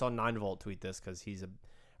that I saw 9volt tweet this because he's a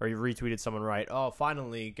or he retweeted someone oh,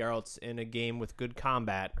 finally Geralt's in a game with good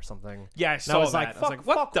combat or something. Yeah, I saw was that. like, I was like,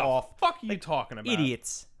 fuck what the off. fuck are you talking about?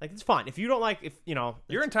 Idiots. Like, it's fine. If you don't like,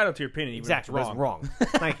 You're entitled to your opinion. Even exactly, if but it's it's wrong.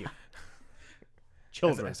 Thank you.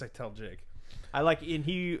 Children. As I tell Jake. I like, and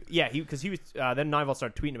because he was, then Nival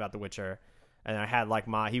started tweeting about The Witcher, and I had like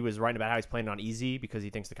he was writing about how he's playing it on easy because he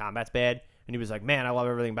thinks the combat's bad, and he was like, man, I love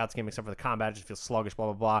everything about this game except for the combat. It just feels sluggish, blah,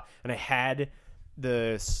 blah, blah. And I had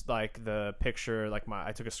the picture,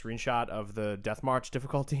 I took a screenshot of the Death March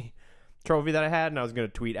difficulty trophy that I had, and I was going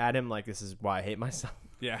to tweet at him, like, this is why I hate myself.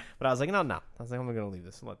 Yeah. But I was like, no. I was like, I'm going to leave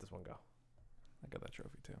this and let this one go. I got that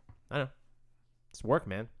trophy too. I know. It's work,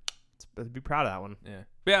 man. Be proud of that one. Yeah.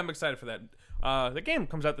 But yeah, I'm excited for that. The game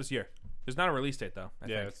comes out this year. There's not a release date though. I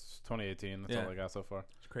think. It's 2018. That's all I got so far.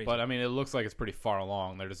 It's crazy. But I mean, it looks like it's pretty far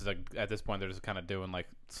along. They're just like at this point, they're just kind of doing like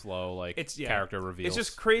slow character reveals. It's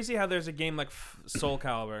just crazy how there's a game like Soul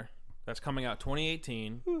Calibur that's coming out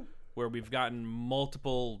 2018, where we've gotten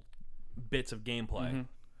multiple bits of gameplay,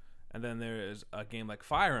 and then there is a game like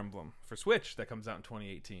Fire Emblem for Switch that comes out in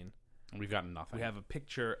 2018. We've gotten nothing. We have a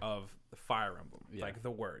picture of the Fire Emblem, like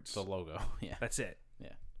the words, the logo. Yeah, that's it. Yeah.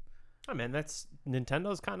 I mean, that's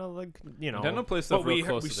Nintendo's kind of like, Nintendo plays stuff real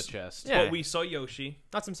close to the chest. Yeah. But we saw Yoshi.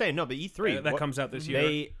 That's what I'm saying. No, but E3 that comes out this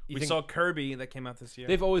year. We saw Kirby that came out this year.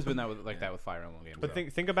 They've always been that with Fire Emblem games. But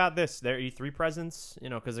think about this: their E3 presence,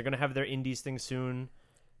 because they're gonna have their indies thing soon.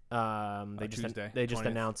 They just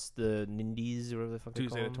announced the Nindies or whatever the fuck they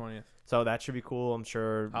call Tuesday the them. 20th. So that should be cool. I'm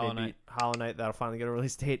sure Hollow maybe Hollow Knight that'll finally get a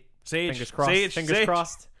release date. Sage, fingers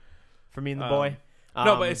crossed for me and the boy.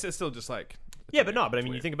 No, but it's still just like but I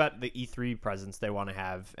mean, you think about the E3 presence they want to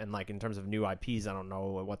have, and like in terms of new IPs, I don't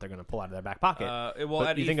know what they're going to pull out of their back pocket. But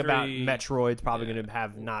you E3, think about Metroid's probably going to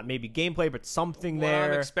have not maybe gameplay, but something there.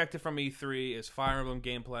 What I'm expected from E3 is Fire Emblem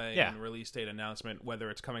gameplay and release date announcement, whether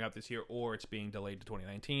it's coming out this year or it's being delayed to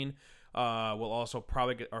 2019. We'll also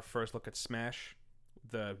probably get our first look at Smash,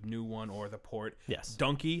 the new one or the port. Yes.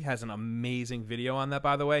 Donkey has an amazing video on that,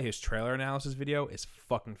 by the way. His trailer analysis video is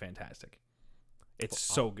fucking fantastic. It's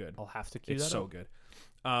so good. I'll have to cue that. It's so up.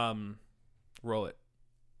 good. Roll it.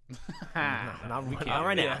 Not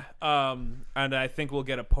right now. Yeah. And I think we'll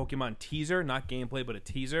get a Pokemon teaser, not gameplay, but a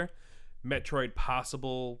teaser. Metroid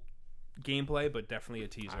possible gameplay, but definitely a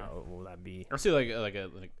teaser. Will that be? Or see like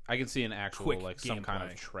I can see an actual Quick some kind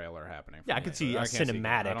gameplay. of trailer happening. Yeah, I could see a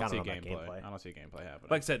cinematic. I don't see gameplay. I don't see gameplay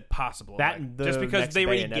happening. Like I said, possible. That just because next they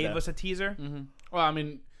already Bayonetta. gave us a teaser. Mm-hmm. Well, I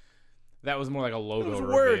mean, that was more like a logo It was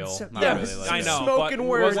reveal. words. Not Yeah, really like I know. smoking but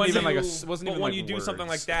words. When Wasn't even you, like a- wasn't but even when like you do something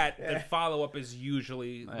like words. that, the follow up is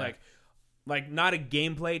usually like not a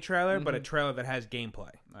gameplay trailer, but a trailer that has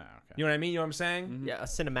gameplay. Oh, okay. You know what I mean? You know what I'm saying? Yeah, a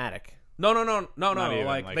cinematic. No. Not even,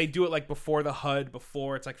 Like like- they do it like before the HUD,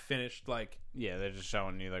 before it's like finished. Like Yeah, they're just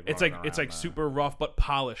showing you like it's running like around, super rough but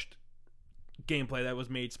polished gameplay that was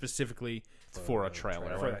made specifically for a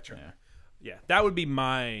trailer. for that trailer. Yeah, that would be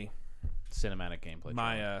my Cinematic gameplay.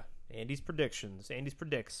 trailer. Andy's predictions. Andy's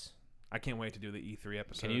predicts. I can't wait to do the E3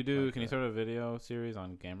 episode. Can you start a video series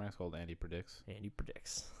on GameRax called Andy Predicts? Andy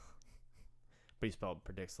predicts. But you spelled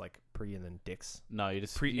predicts like pre and then dicks. No, you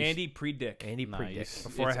just Andy predict. Andy No, predicts.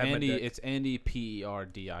 Before it's I had my Andy. dick. It's Andy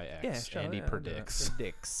Perdix. Yeah, sure, Andy yeah, predicts.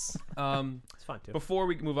 Predicts. It's fine too. Before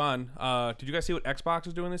we move on, did you guys see what Xbox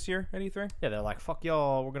is doing this year at E3? Yeah, they're like, fuck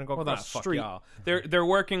y'all. We're gonna go Well, across not the fuck street. y'all. They're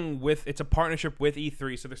working with. It's a partnership with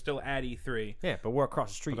E3, so they're still at E3. Yeah, but we're across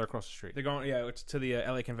the street. They're across the street. They're going, it's to the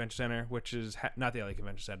LA Convention Center, which is not the LA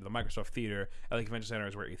Convention Center, the Microsoft Theater. LA Convention Center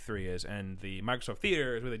is where E3 is, and the Microsoft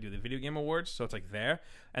Theater is where they do the video game awards. So it's like there,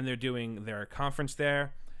 and they're doing their conference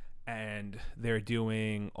there, and they're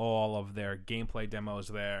doing all of their gameplay demos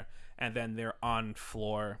there, and then their on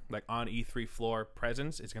E3 floor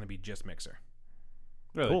presence is going to be just Mixer.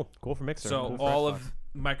 Really? Cool for Mixer. So Cool for all Xbox. of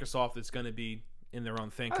Microsoft is going to be in their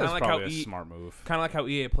own thing, That's kind of like how probably a smart move. kind of like how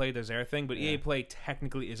EA Play does their thing, but EA Play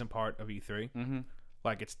technically isn't part of E3. Mm-hmm.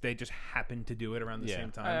 Like they just happen to do it around the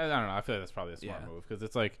same time. I don't know. I feel like that's probably a smart move because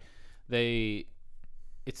it's like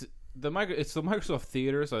it's the Microsoft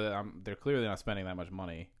Theater, so they're clearly not spending that much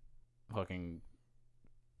money, fucking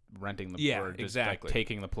renting the or just exactly. like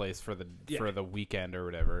taking the place for the weekend or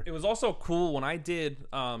whatever. It was also cool when I did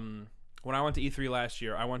when I went to E3 last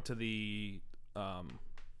year. I went to the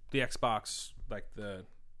Xbox, like the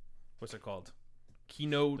what's it called,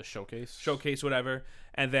 keynote, The showcase, whatever,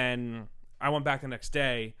 and then I went back the next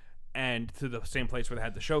day and to the same place where they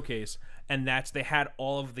had the showcase, and they had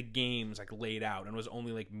all of the games like laid out, and it was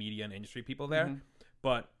only like media and industry people there,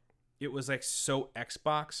 but it was like so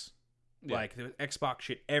Xbox, like there was Xbox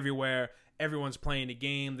shit everywhere. Everyone's playing the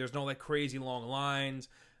game. There's no like crazy long lines.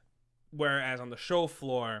 whereas on the show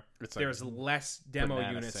floor, It's like there's less demo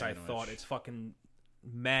banana units. I sandwich. thought it's fucking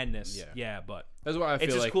madness. Yeah. But That's why I feel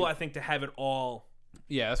it's just like cool. I think to have it all.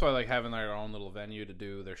 Yeah, that's why I like having their own little venue to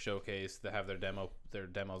do their showcase, to have their demos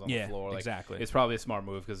on the floor. Like, exactly. It's probably a smart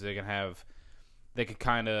move because they're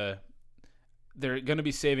going to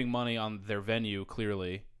be saving money on their venue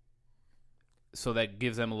clearly, so that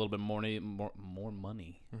gives them a little bit more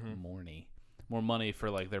money, more money for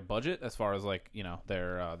like their budget as far as like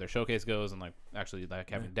their showcase goes, and like actually like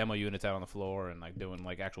having demo units out on the floor and like doing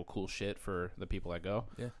like actual cool shit for the people that go.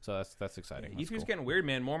 Yeah. So that's exciting. E3's That's cool. getting weird,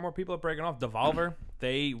 man. More and more people are breaking off. Devolver,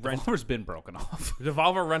 they rent. Devolver's been broken off.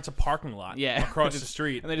 Devolver rents a parking lot. Yeah. across the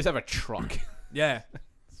street. And they just have a truck. Yeah,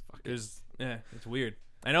 it's weird.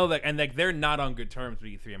 I know that, and like they're not on good terms with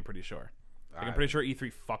E3. I'm pretty sure. Like, I'm pretty sure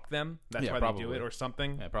E3 fucked them. That's why they do it or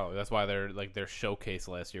something. Yeah, probably. That's why their showcase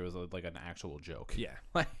last year was like an actual joke. Yeah.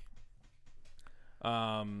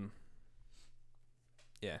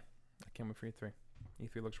 Yeah. I can't wait for E3.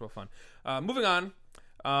 E3 looks real fun. Moving on.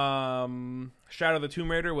 Shadow of the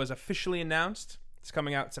Tomb Raider was officially announced. It's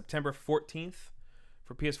coming out September 14th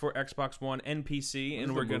for PS4, Xbox One, and PC. When and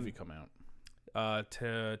does we're the movie come out?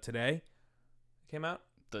 Today. It came out.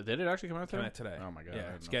 Did it actually come out today? Came out today. Oh my god!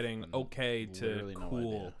 Yeah, it's getting okay to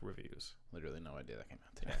cool reviews. Literally no idea that came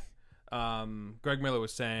out today. Greg Miller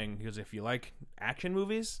was saying, because if you like action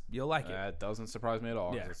movies, you'll like it. That doesn't surprise me at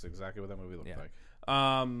all. Yeah. That's exactly what that movie looked like.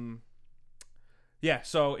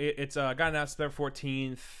 So it's got announced September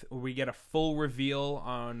 14th. We get a full reveal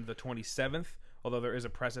on the 27th, although there is a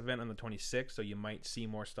press event on the 26th, so you might see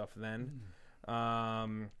more stuff then.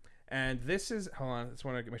 And this is, hold on, I just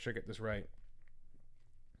want to make sure I get this right.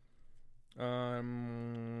 Okay,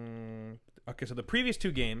 so the previous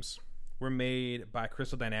two games were made by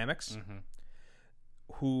Crystal Dynamics,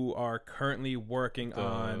 who are currently working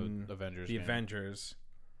on Avengers the game. Avengers.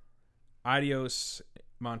 Eidos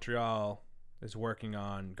Montreal is working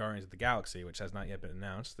on Guardians of the Galaxy, which has not yet been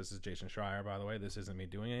announced. This is Jason Schreier, by the way. This isn't me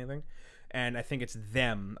doing anything. And I think it's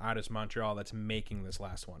them, Eidos Montreal, that's making this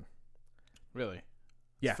last one. Really?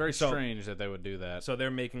 Yeah. It's very strange that they would do that. So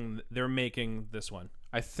they're making this one.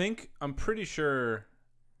 I'm pretty sure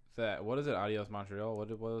that, what is it, Adios Montreal?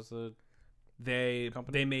 What was the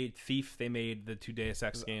company? They made Thief. They made the two Deus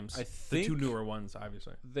Ex games. I the think two newer ones,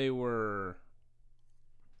 obviously. they were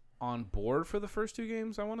on board for the first two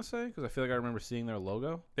games, I want to say, because I feel like I remember seeing their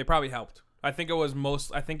logo. They probably helped. I think it was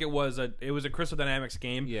a Crystal Dynamics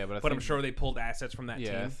game. Yeah, but I'm sure they pulled assets from that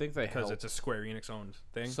team. I think they because helped. it's a Square Enix owned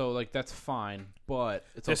thing. So like that's fine, but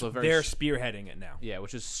it's also very they're spearheading it now. yeah,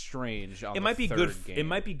 which is strange. On It the might be third good. Game. It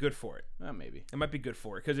might be good for it. Maybe It might be good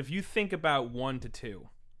for it because if you think about 1 to 2,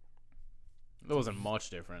 it wasn't much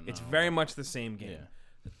different. it's no. very much the same game.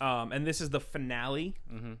 Yeah. And this is the finale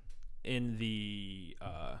Mm-hmm. in the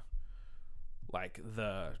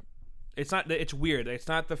It's not. It's weird. It's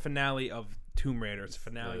not the finale of Tomb Raider. It's the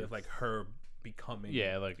finale of like her becoming.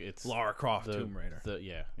 Yeah, like it's Lara Croft the, Tomb Raider.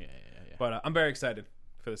 Yeah. But I'm very excited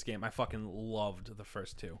for this game. I fucking loved the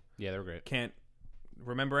first two. Yeah, they were great. Can't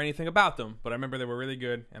remember anything about them, but I remember they were really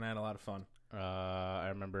good and I had a lot of fun. I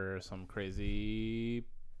remember some crazy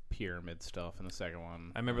pyramid stuff in the second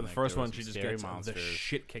one. I remember the Like, first there one. was She some just scary gets the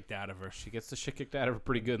shit kicked out of her. She gets the shit kicked out of her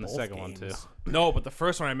pretty good in the Both second one games. too. No, but the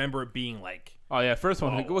first one I remember it being like. Oh yeah, first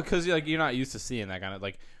one Oh. because like you're not used to seeing that kind of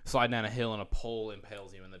like sliding down a hill and a pole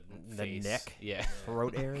impales you in the face. neck? Yeah,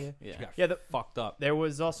 Throat area. yeah. Yeah, fucked up. There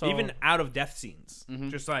was also Even out of death scenes,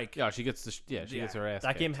 Mhm. just like Yeah, she gets she gets her ass.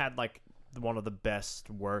 that game kicked. had like one of the best,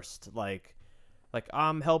 worst like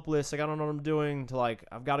I'm helpless, like I don't know what I'm doing. To like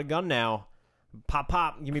I've got a gun now,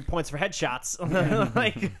 pop, give me points for headshots.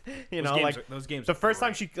 Like you know, like those games. the are first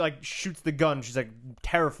time great. she like shoots the gun, she's like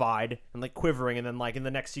terrified and like quivering, and then like in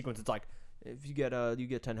the next sequence, it's like if you get 10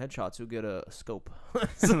 headshots, you'll get a scope.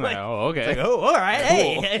 It's like, oh okay. it's like, oh, all right,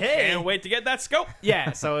 Cool. hey. Can't wait to get that scope.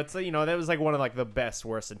 Yeah, so it's that was like one of like the best,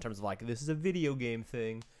 worst in terms of like this is a video game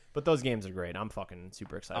thing. But those games are great. I'm fucking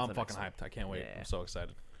super excited. I'm for the next fucking one. hyped. I can't wait. Yeah. I'm so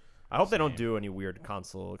excited. I hope they don't do any weird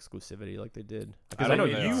console exclusivity like they did. I Because I know don't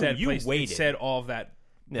think they you are. It waited. It said all of that.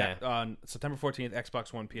 Yeah. On September 14th,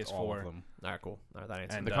 Xbox One, PS4. All of them. All right, cool. All right, that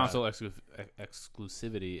answers And The it. console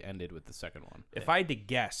exclusivity ended with the second one. If I had to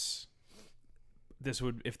guess, this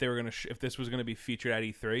would if this was gonna be featured at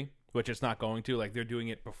E3, which it's not going to. Like they're doing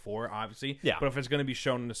it before, obviously. Yeah. But if it's gonna be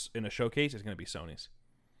shown in a showcase, it's gonna be Sony's.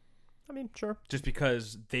 I mean, sure. Just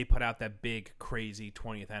because they put out that big, crazy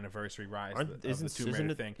 20th anniversary rise of the Tomb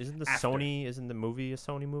Raider thing. Isn't the after. Sony? Isn't the movie a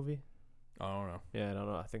Sony movie? I don't know. Yeah, I don't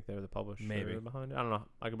know. I think they're the publisher Maybe. behind it. I don't know.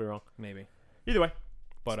 I could be wrong. Maybe. Either way,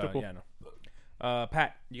 But Still cool. yeah, no.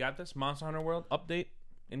 Pat, you got this Monster Hunter World update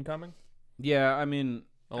incoming? Yeah, I mean,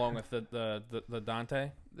 along with the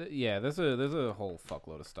Dante. Yeah, there's a whole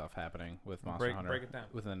fuckload of stuff happening with Monster Hunter. Break it down.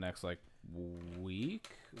 Within the next week.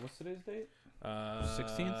 What's today's date?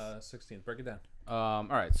 16th. 16th. Break it down. All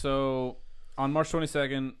right. So on March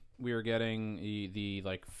 22nd, we are getting the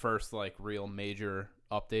first real major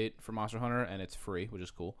update for Monster Hunter, and it's free, which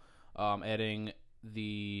is cool. Adding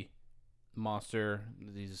the monster.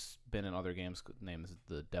 He's been in other games. Name is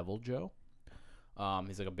the Devil Joe.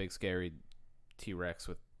 He's like a big scary T-Rex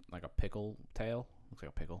with like a pickle tail. Looks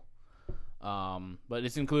like a pickle. But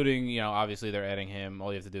it's including, obviously they're adding him.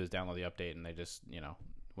 All you have to do is download the update, and they just,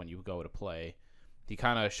 when you go to play, he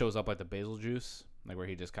kind of shows up like the Basil Juice, like where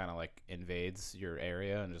he just kind of invades your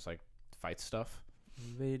area and just fights stuff.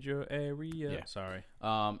 Invade your area. Yeah. Sorry.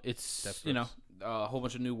 It's That's a whole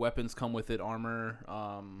bunch of new weapons come with it, armor,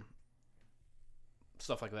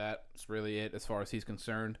 stuff like that. That's really it as far as he's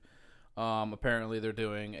concerned. Apparently they're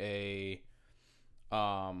doing a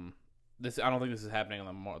this. I don't think this is happening on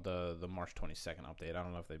the March 22nd update. I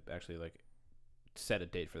don't know if they actually set a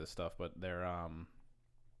date for this stuff, but they're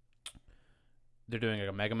doing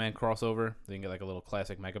a Mega Man crossover. They can get a little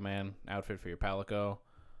classic Mega Man outfit for your Palico.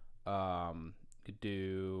 You could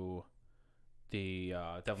do the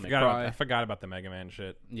Devil May Cry. I forgot about the Mega Man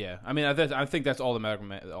shit. Yeah, I mean, I think that's all the Mega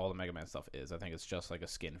Man stuff is. I think it's just a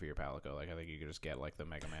skin for your Palico. I think you could just get the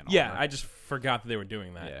Mega Man. Yeah, armor. I just forgot that they were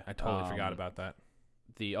doing that. Yeah. I totally forgot about that.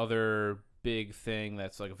 The other big thing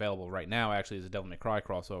that's available right now actually is a Devil May Cry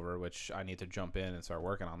crossover, which I need to jump in and start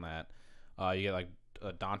working on that. You get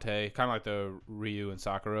a Dante, kind of like the Ryu and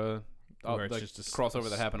Sakura Where it's just a crossover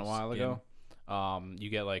that happened a while skin. ago. You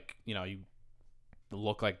get you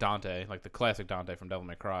look like Dante, like the classic Dante from Devil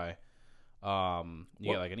May Cry. You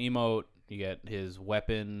get an emote. You get his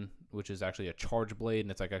weapon, which is actually a charge blade,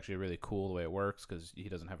 and it's actually really cool the way it works because he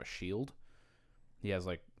doesn't have a shield. He has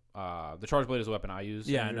the charge blade is a weapon I use.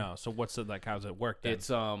 Yeah, I know. So what's it how does it work then?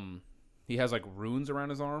 It's he has runes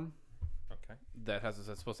around his arm. Okay. That's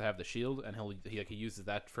supposed to have the shield, and he uses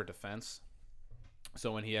that for defense.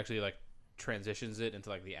 So when he actually transitions it into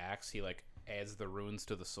the axe, he adds the runes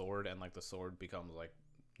to the sword, and the sword becomes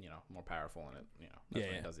more powerful in it. That's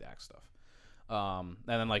when he does the axe stuff. And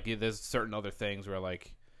then there's certain other things where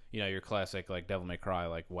your classic Devil May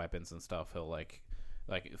Cry weapons and stuff. He'll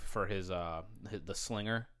for his the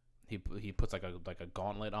slinger. He puts a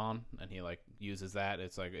gauntlet on, and he uses that.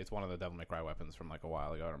 It's one of the Devil May Cry weapons from a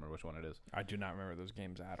while ago. I don't remember which one it is. I do not remember those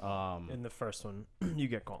games at all. In the first one, you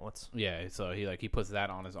get gauntlets. Yeah, so he puts that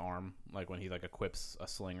on his arm, when he equips a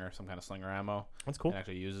slinger, some kind of slinger ammo. That's cool. And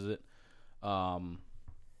actually uses it.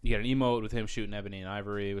 You get an emote with him shooting Ebony and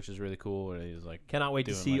Ivory, which is really cool. And he's cannot wait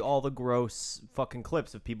to see all the gross fucking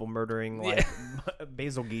clips of people murdering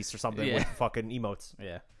basil geese or something with fucking emotes.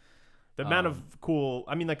 Yeah. The amount of cool,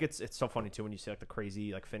 I mean, it's so funny too when you see the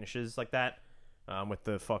crazy finishes like that, with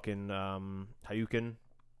the fucking Hayukin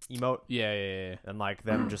emote. Yeah. And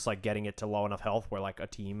them just getting it to low enough health where a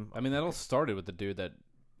team. I mean, that all started with the dude that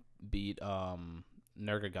beat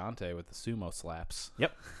Nergigante with the sumo slaps.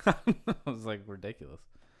 Yep. It was ridiculous.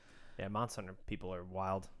 Yeah, Monster Hunter people are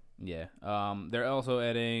wild. Yeah. They're also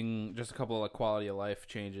adding just a couple of quality of life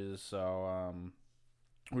changes. So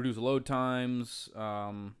reduce load times.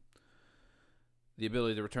 The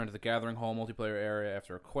ability to return to the Gathering Hall multiplayer area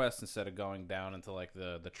after a quest instead of going down into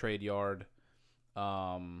the trade yard.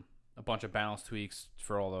 A bunch of balance tweaks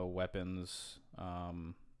for all the weapons.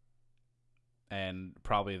 And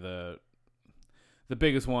probably the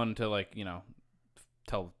biggest one to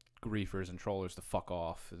tell griefers and trollers to fuck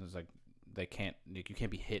off is they can't you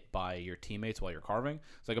can't be hit by your teammates while you're carving.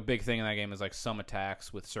 It's a big thing in that game is some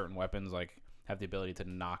attacks with certain weapons have the ability to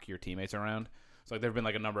knock your teammates around. So there have been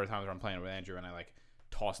a number of times where I'm playing with Andrew and I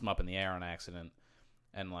tossed him up in the air on accident,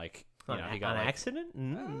 and he got on accident.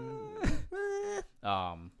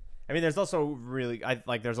 I mean, there's also really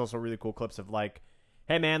there's also really cool clips of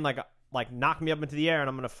hey man, knock me up into the air and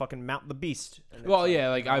I'm gonna fucking mount the beast. And well,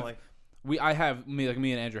 yeah, me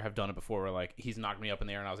and Andrew have done it before where he's knocked me up in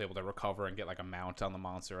the air and I was able to recover and get a mount on the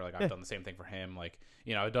monster. I've done the same thing for him.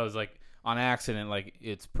 It does on accident.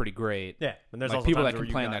 It's pretty great. Yeah, and there's also people that times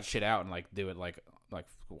can plan that shit out and do it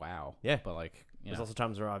wow. Yeah, but there's also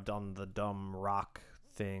times where I've done the dumb rock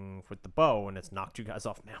thing with the bow and it's knocked you guys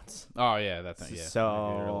off mounts. Oh yeah, that's it. Yeah.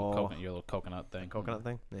 So your little coconut thing.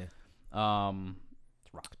 Yeah.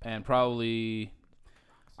 And probably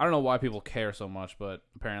I don't know why people care so much, but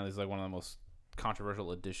apparently it's one of the most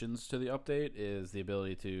controversial additions to the update is the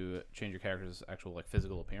ability to change your character's actual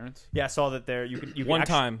physical appearance. Yeah, I saw that there. You could you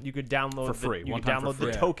could download for free. You could download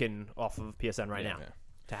the token off of PSN right now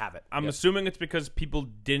to have it. I'm assuming it's because people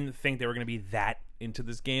didn't think they were going to be that into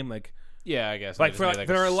this game. Yeah, I guess. Like They for just made,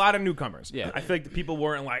 there are a s- lot of newcomers. Yeah. I feel like the people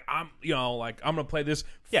weren't like I'm gonna play this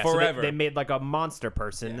Yeah, forever. so they made like a monster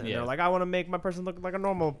person, and Yeah. they're like, I want to make my person look like a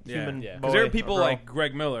normal Yeah. human. Yeah. boy Because there are or people girl. like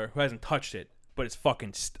Greg Miller who hasn't touched it, but it's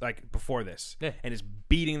fucking like before this, Yeah. and is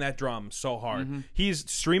beating that drum so hard. He's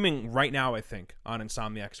streaming right now, I think, on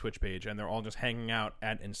Insomniac's Twitch page, and they're all just hanging out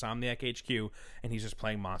at Insomniac HQ, and he's just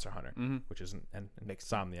playing Monster Hunter, which is an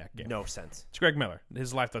Insomniac game. no sense, It's Greg Miller.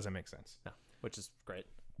 His life doesn't make sense. no, which is great.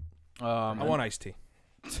 I want iced tea.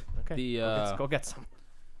 Okay, go get some.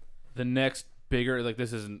 The next bigger, like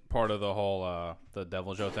this isn't part of the whole the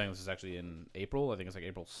Devil Joe thing. This is actually in April. I think it's like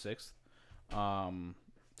April 6th.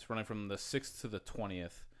 It's running from the 6th to the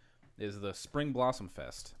 20th. Is the Spring Blossom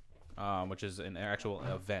Fest, which is an actual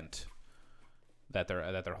event that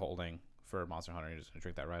they're holding for Monster Hunter. You're just gonna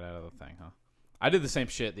drink that right out of the thing, huh? I did the same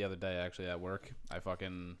shit the other day actually at work. I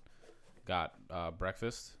fucking got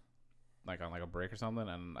breakfast like on like a break or something,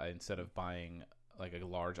 and instead of buying like a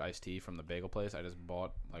large iced tea from the bagel place, I just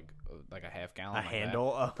bought like a half gallon, A like that.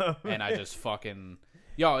 handle, And I just fucking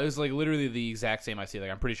it was like literally the exact same iced tea.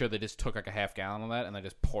 Like I'm pretty sure they just took like a half gallon of that and they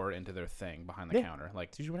just pour it into their thing behind the counter. Like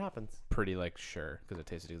It's usually what happens. pretty like sure because it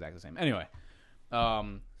tasted exactly the same. Anyway,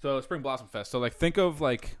 so Spring Blossom Fest. So like think of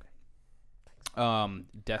like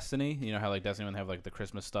Destiny. You know how like Destiny when they have like the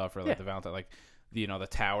Christmas stuff or like the Valentine, like the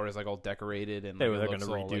tower is like all decorated and like, They're it going to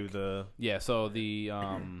looks all, redo like, the. yeah. So the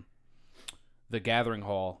Gathering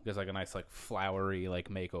Hall is like a nice like flowery like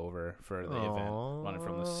makeover for the event, running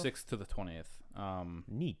from the 6th to the 20th.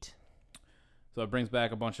 Neat. So it brings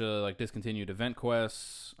back a bunch of like discontinued event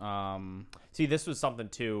quests. See, this was something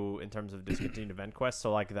too in terms of discontinued event quests.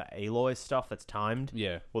 So like the Aloy stuff that's timed.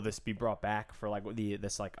 Yeah, Will this be brought back for like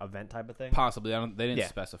this like event type of thing? possibly. They didn't Yeah.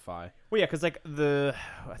 specify. Well, yeah, because like I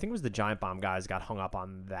think it was the Giant Bomb guys got hung up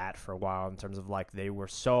on that for a while in terms of like they were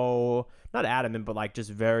so not adamant, but like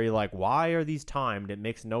just very like, why are these timed? It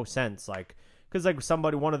makes no sense. Like, because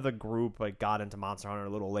like one of the group like got into Monster Hunter a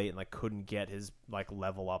little late and like couldn't get his like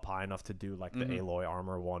level up high enough to do like the Aloy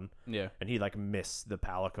armor one, Yeah, and he like missed the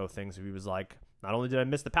Palico thing. So he was like, not only did I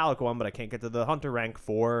miss the Palico one, but I can't get to the Hunter rank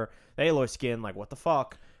for the Aloy skin. Like, what the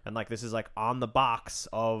fuck? And like this is like on the box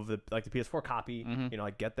of the PS4 copy. You know,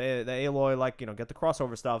 like get the Aloy, like get the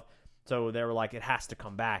crossover stuff. So they were like, it has to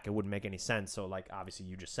come back. It wouldn't make any sense. So like obviously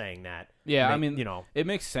you just saying that. yeah. I mean, it it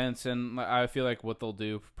makes sense, and I feel like what they'll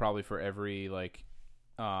do probably for every like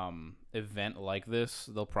event like this,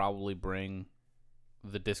 they'll probably bring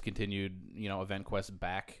the discontinued event quests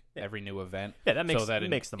back every new event. Yeah, that makes so that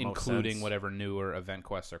makes the most including sense. whatever newer event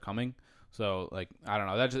quests are coming. So like I don't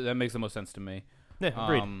know, that makes the most sense to me. Yeah,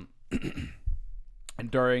 agreed. And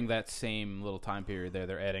during that same little time period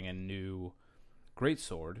they're adding a new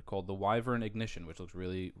greatsword called the Wyvern Ignition, which looks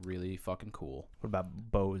really, really fucking cool. What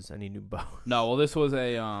about bows? Any new bow? No, well, this was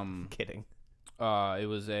a Kidding. it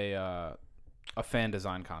was a fan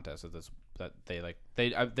design contest that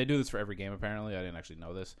they do this for every game apparently. I didn't actually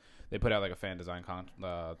know this. They put out like a fan design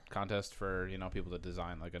contest for people to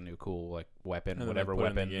design like a new cool like weapon, And then whatever they put it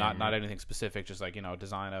in the weapon, game, not right? anything specific, just like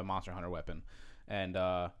design a Monster Hunter weapon. And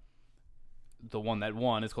the one that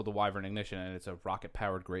won is called the Wyvern Ignition, and it's a rocket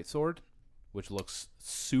powered greatsword, which looks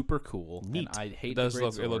super cool. Neat. And I hate It does the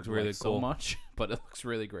look- it greatsword, looks really like, so cool. much, but it looks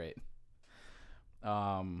really great.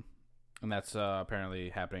 And that's apparently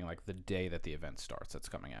happening like the day that the event starts. That's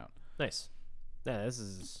coming out. Nice. Yeah,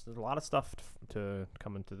 there's a lot of stuff to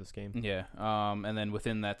come into this game. Yeah. And then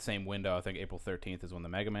within that same window, I think April 13th is when the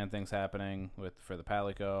Mega Man thing's happening for the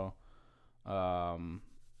Palico. And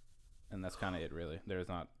that's kind of it, really. There's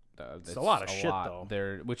not. It's a lot of shit, though.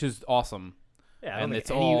 There, which is awesome. Yeah, And it's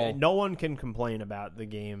it's all- no one can complain about the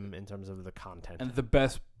game in terms of the content. And the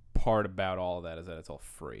best part about all of that is that it's all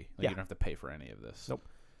free. Like, Yeah. you don't have to pay for any of this. Nope.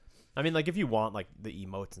 I mean, like if you want like the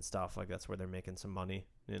emotes and stuff, like that's where they're making some money.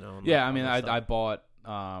 and, Yeah, like, I mean, all that I stuff. bought.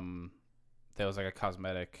 There was like a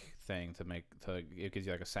cosmetic thing it gives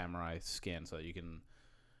you like a samurai skin, so that you can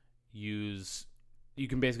use. You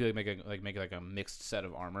can basically make a mixed set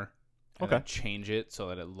of armor. And Okay. then change it so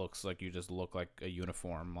that it looks like you just look like a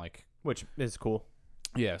uniform, like. Which is cool.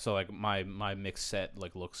 Yeah, so like my mixed set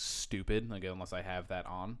like looks stupid, like unless I have that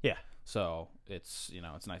on. Yeah. So it's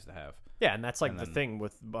it's nice to have. Yeah, and that's like And the then- thing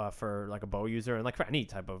with for like a bow user and like for any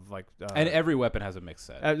type of like. And every weapon has a mixed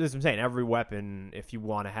set. That's what I'm saying. Every weapon, if you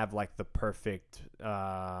want to have like the perfect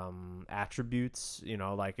attributes,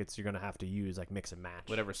 like you're gonna have to use like mix and match.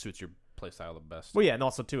 Whatever suits your playstyle the best. Well, yeah, and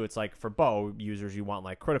also too, it's like for bow users, you want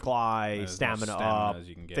like critical eye, As much stamina stamina up, as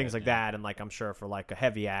you can get, things like yeah. that, and like I'm sure for like a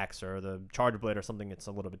heavy axe or the charge blade or something, it's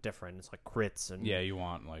a little bit different. It's like crits and Yeah, you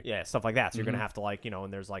want like yeah, stuff like that. So you're gonna have to like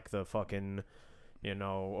and there's like the fucking you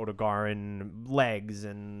know, Odegarin legs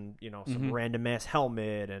and, you know, some random ass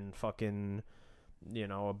helmet and fucking, you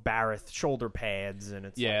know, Barrett shoulder pads, and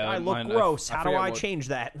it's like, I look gross. How do I change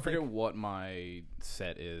that? I forget what my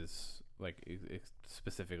set is, like,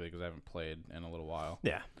 specifically, because I haven't played in a little while.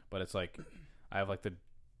 Yeah. But it's like, I have like the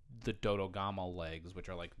Dodogama legs, which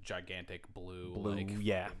are like gigantic blue like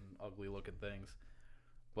yeah, ugly looking things.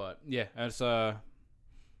 But yeah, it's a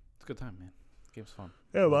good time, man. Game's fun.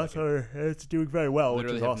 Yeah, well, it's doing very well.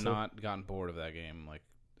 Literally which is have awesome. not gotten bored of that game like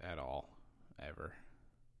at all, ever.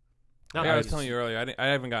 No, I was telling you earlier, I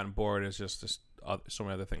haven't gotten bored. It's just so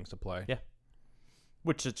many other things to play. Yeah,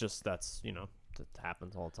 which is just that's you know that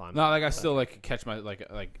happens all the time. No, like I still like catch my like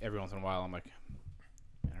every once in a while. I'm like,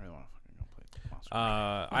 I really want to fucking go play Monster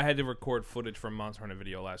Hunter. I had to record footage from Monster Hunter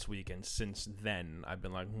video last week, and since then I've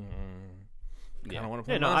been like, I don't want to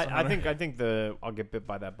play. Yeah, no, Monster I Hunter. think I'll get bit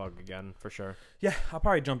by that bug again for sure. Yeah, I'll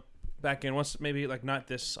probably jump back in once, maybe like not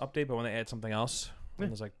this update, but when they add something else. Yeah.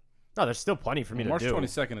 It's like, No, there's still plenty for me March to do.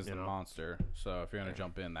 22nd is the know. monster, so if you're gonna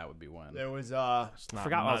jump in, that would be when. There was it's not,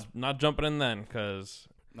 forgot not jumping in then, because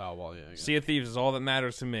Oh well, yeah. Sea of Thieves is all that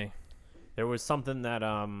matters to me. there was something that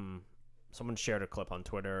someone shared a clip on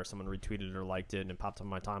Twitter, or someone retweeted or liked it, and it popped up on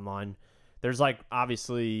my timeline. There's like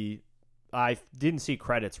obviously, I didn't see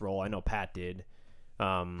credits roll. I know Pat did.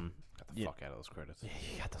 Got the fuck out of those credits. Yeah,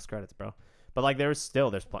 you got those credits, bro. But like, there's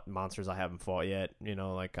monsters I haven't fought yet. You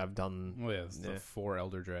know, like I've done. Well, yeah, it's the 4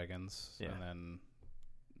 Elder Dragons, Yeah. and then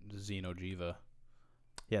Xeno'jiva.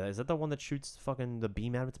 Yeah, is that the one that shoots fucking the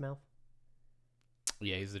beam out of its mouth?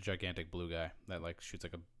 Yeah, he's the gigantic blue guy that like shoots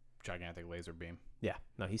like a gigantic laser beam. Yeah,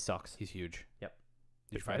 no, he sucks. He's huge. Yep.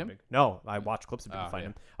 Did you fight him? No, I watched clips of people fight yeah.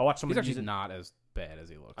 him. I watched He's someone actually use it. not as bad as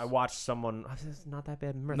he looks. I watched someone. It's not that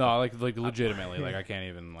bad. No, like legitimately, like I can't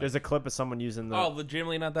even. Like, There's a clip of someone using the. Oh,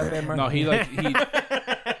 legitimately not that bad. no, he like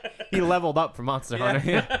he leveled up for Monster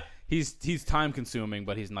Hunter. he's time consuming,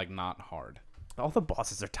 but he's like not hard. All the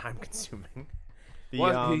bosses are time consuming.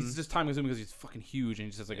 He's just time consuming because he's fucking huge and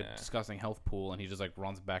he just has like Yeah. a disgusting health pool and he just like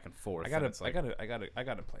runs back and forth. I gotta play.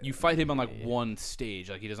 You that. fight him on like one stage,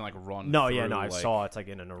 like he doesn't like run. No, through, yeah, no, I like, saw it's like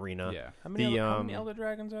in an arena. Yeah, How many, The, how many Elder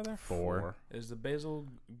Dragons are there? 4. Is the Basil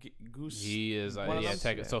Goose? he is. one of Yeah,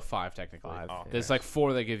 them? so 5 technically. 5. Oh, There's like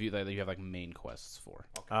 4 that give you that you have like main quests for.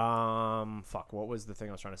 Fuck. What was the thing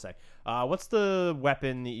I was trying to say? What's the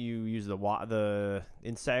weapon that you use? The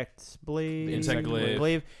insect blade. The insect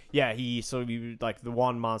glaive. Yeah, you like the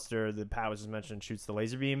one monster the Pat was just mentioned shoots the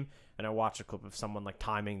laser beam, and I watched a clip of someone like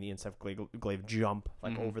timing the insect glaive jump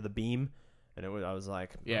like over the beam, and I was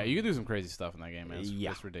like, Yeah, you can do some crazy stuff in that game, man. It's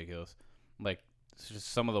Yeah. ridiculous. Like it's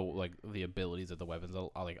just some of the abilities that the weapons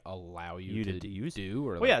allow you to use. do.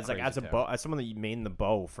 Or Well, yeah, it's like crazy as a tech. bow, as someone that mained the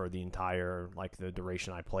bow for the entire like the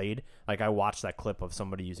duration I played. Like I watched that clip of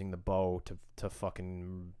somebody using the bow to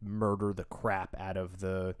fucking murder the crap out of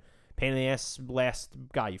the pain in the ass last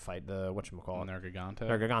guy you fight, the whatchamacallit,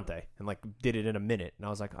 Nergigante, and like did it in a minute. And I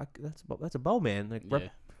was like, that's a bow, man. Like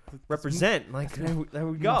represent. Like there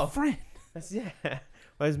we go, friend. That's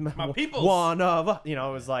Where's My peoples. One of us. You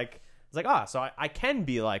know, it was like. It's like, so I can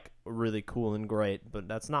be like really cool and great, but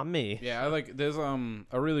that's not me. Yeah, I like there's a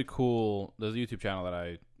really cool there's a YouTube channel that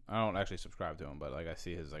I don't actually subscribe to him, but like I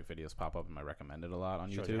see his like videos pop up and I recommend it a lot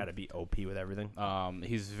on Shows you YouTube. how to be OP with everything.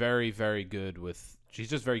 He's very very good with he's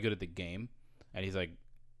just very good at the game, and he's like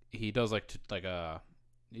he does like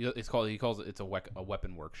he calls it a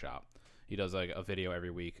weapon workshop. He does like a video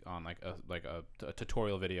every week on like a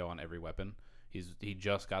tutorial video on every weapon. He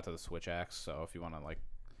just got to the switch axe, so if you want to like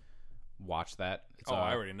watch that.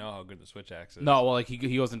 I already know how good the switch axe is. No, well, like he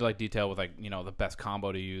goes into like detail with like the best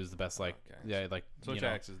combo to use, the best like like switch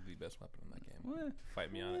axe is the best weapon in that game.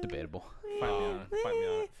 Fight me on it. Debatable. Fight me on it. Fight me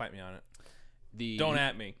on it. Fight me on it. Don't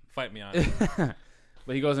at me. Fight me on it.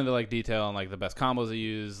 But he goes into like detail on like the best combos to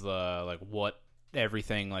use, the like what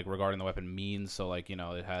everything like regarding the weapon means. So like it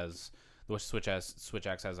has the switch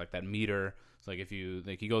axe has like that meter. So like if you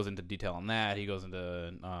like he goes into detail on that. He goes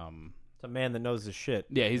into It's a man that knows his shit.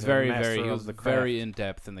 Yeah, he's The very master of the craft. very in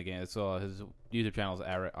depth in the game. So his YouTube channel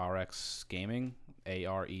is RX Gaming,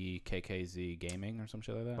 AREKKZ Gaming or some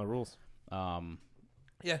shit like No that. rules.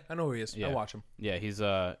 Yeah, I know who he is. Yeah. I watch him. Yeah, he's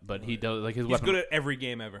but he does like his He's weapon. good at every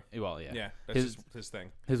game ever. Well, yeah, Yeah, that's his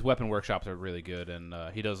thing. his weapon workshops are really good, and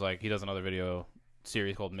he does another video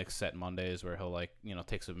series called Mixed Set Mondays where he'll like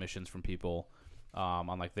take submissions from people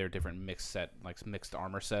on like their different mixed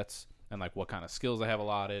armor sets and like what kind of skills they have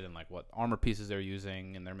allotted and like what armor pieces they're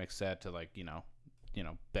using in their mixed set to like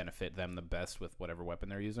benefit them the best with whatever weapon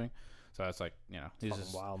they're using. So it's like he's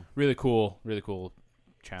just wild. really cool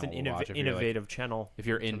channel It's an to watch. If innovative channel. If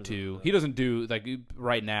you're into, he doesn't do like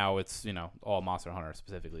right now. It's all Monster Hunter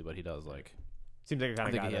specifically, but he does like. Seems like a kind I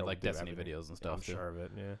of think guy he had that'll like do Destiny everything. videos and stuff. I'm too. sure of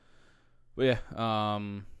it. Yeah. But yeah,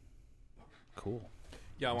 cool.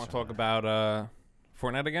 Yeah, I want to talk about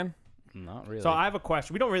Fortnite again. Not really. So I have a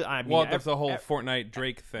question. We don't really. I mean, Well, that's the whole Fortnite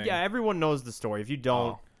Drake thing. yeah, everyone knows the story. If you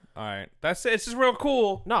don't, All right, that's it. It's just real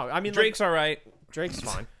cool. no, I mean Drake's all right. Drake's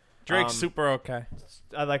fine. Drake's super okay.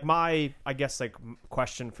 Like my, I guess like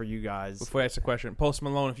question for you guys. Before I ask a question, Post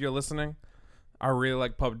Malone, if you're listening, I really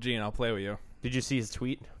like PUBG and I'll play with you. Did you see his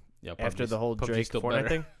tweet yeah, after the whole PUBG's Drake still Fortnite better.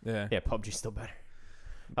 thing? Yeah. Yeah, PUBG's still better.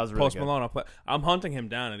 That was really Post good. Malone, I'll play. I'm hunting him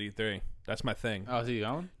down at E3. That's my thing. Oh, is he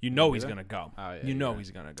going? You know Is he's he gonna go. Oh, yeah, you know yeah.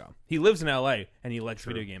 he's gonna go. He lives in LA and he likes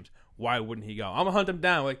video games. Why wouldn't he go? I'm gonna hunt him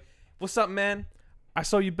down. Like, what's up, man? I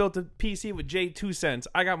saw you built a PC with J2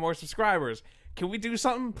 I got more subscribers. Can we do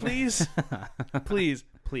something, please?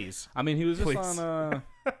 please. I mean, he was just Please. on.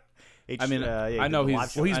 H- I mean, yeah, I know the he's.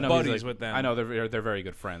 live show. Well, he's I know buddies like- with them. I know they're very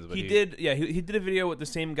good friends. But He did, yeah. He did a video with the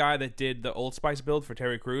same guy that did the Old Spice build for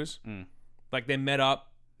Terry Crews. Like they met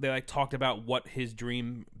up, they like talked about what his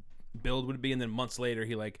dream build would be, and then months later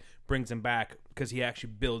he like brings him back because he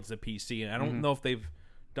actually builds the PC. And I don't know if they've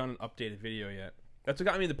done an updated video yet. That's what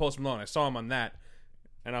got me to Post Malone. I saw him on that,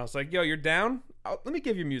 and I was like, "Yo, you're down? Let me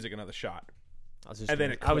give your music another shot." I was just and then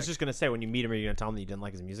gonna, it I was clicked. just gonna say, when you meet him, are you gonna tell him that you didn't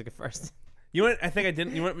like his music at first? You know what? I think I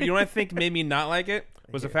didn't. You know what I think made me not like it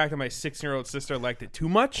was the fact that my 6-year-old sister liked it too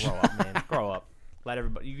much. Grow up, man. Grow up. Let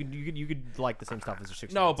everybody. You could like the same stuff as your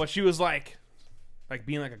 6. No, but she was like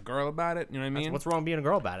being like a girl about it. You know what I mean? What's wrong being a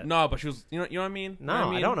girl about it? No, but she was. You know what I mean? No, You know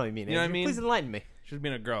what I don't know what you mean. You know what I Andrew. mean? Please enlighten me. She was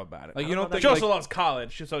being a girl about it. Like, you don't think she also like, loves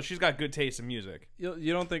college, so she's got good taste in music.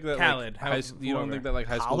 you don't think that Khaled, like, you don't think that like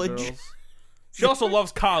high school College? girls. She also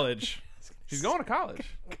loves college. She's going to college.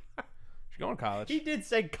 She's going to college. He did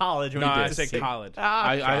say college. No, I said college.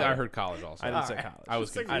 I heard college also. I didn't say college. I was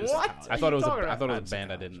It's like, confused. what? I thought it was What are you I thought it about? was a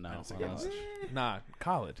band I didn't know. honestly. Nah,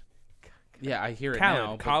 college. Yeah, I hear it Khaled,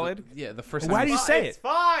 now. but Khaled? Yeah, the first time. Why do you say It's it?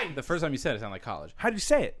 fine. The first time you said it sounded like college. How do you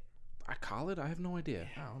say it? Khaled? I have no idea.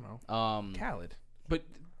 I don't know. Khaled. But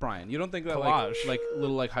Brian, you don't think that Collage. like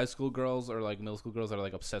little like high school girls or like middle school girls that are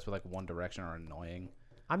like obsessed with like One Direction are annoying?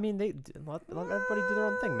 I mean, let everybody do their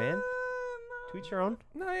own thing, man. Tweet your own.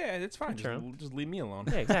 No, yeah, it's fine. Sure. Just leave me alone.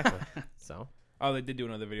 Yeah, exactly. So Oh, they did do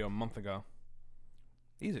another video a month ago.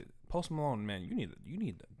 Easy, Post Malone, man. You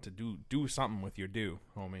need to do something with your do,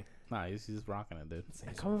 homie. Nah, he's rocking it, dude.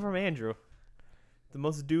 coming from Andrew, the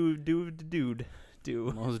most dude.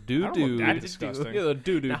 Most I dude, don't look that dude. disgusting. You're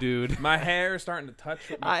the dude. My hair is starting to touch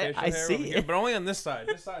with my facial I hair see over here, it. but only on this side.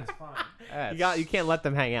 This side's fine. You can't let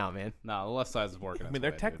them hang out, man. Nah, the left side is working. I mean,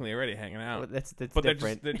 they're technically already hanging out, That's but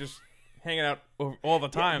different. they're just hanging out all the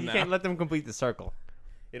time you now. can't let them complete the circle.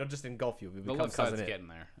 It'll just engulf you. It the becomes left cousin side's it. getting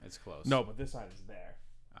there. It's close. No, but this side is there,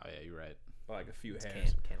 Oh yeah, you're right. by like a few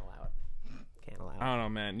hairs. Can't allow it. Can't allow it. I don't know,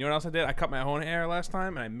 man. You know what else I did? I cut my own hair last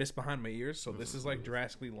time, and I missed behind my ears, so this is like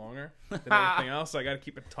drastically longer than everything else. So I got to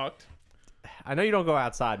keep it tucked. I know you don't go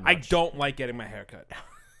outside I much. don't like getting my hair cut.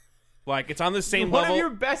 Like it's on the same One level. of your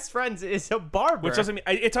best friends is a barber. Which doesn't mean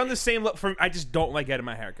it's on the same level. I just don't like getting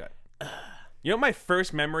my hair cut. You know what my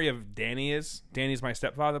first memory of Danny is? Danny's my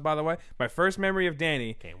stepfather, by the way. My first memory of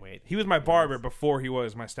Danny. Can't wait. He was my barber before he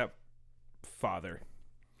was my stepfather.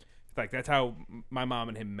 Like that's how my mom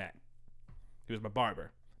and him met. He was my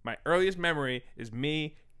barber. My earliest memory is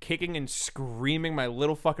me kicking and screaming my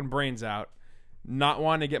little fucking brains out, not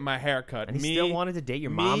wanting to get my hair cut. And he still wanted to date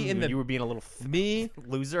your mom when you were being a little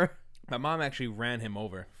loser. My mom actually ran him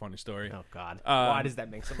over. Funny story. Oh God! Why does that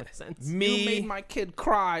make so much sense? my kid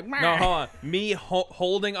cry. No, hold on. Me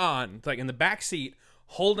holding on, like in the back seat,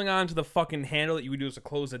 holding on to the fucking handle that you would use to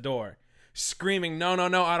close the door, screaming, "No, no,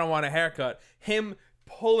 no! I don't want a haircut." Him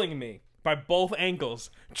pulling me by both ankles,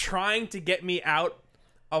 trying to get me out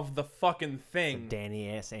of the fucking thing. Danny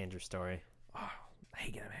ass Andrew story. I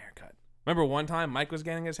hate getting a haircut. Remember one time Mike was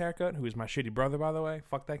getting his haircut, who is my shitty brother, by the way.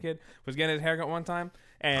 Fuck that kid. Was getting his haircut one time,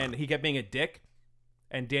 and he kept being a dick.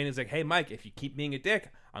 And Danny's like, "Hey, Mike, if you keep being a dick,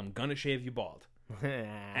 I'm gonna shave you bald."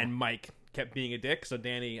 And Mike kept being a dick, so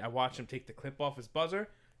Danny, I watched him take the clip off his buzzer,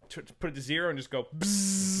 put it to 0, and just go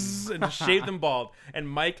bzzz, and just shave them bald. And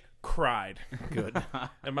Mike cried. Good.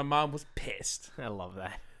 And my mom was pissed. I love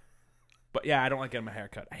that. But yeah, I don't like getting my hair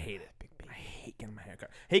cut. I hate it. I hate getting my hair cut.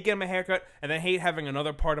 Hate getting my hair cut, and I hate having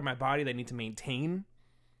another part of my body they need to maintain.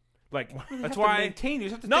 Like that's why maintain. You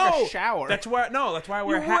just have to no, take a shower. That's why I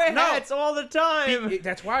wear You wear hats all the time.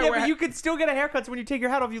 That's why I Yeah, wear but you could still get a haircut. So when you take your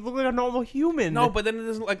hat off, you look like a normal human. No, but then it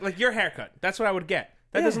doesn't like your haircut. That's what I would get.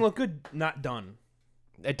 That doesn't look good. Not done.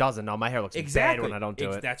 It doesn't. No, my hair looks bad when I don't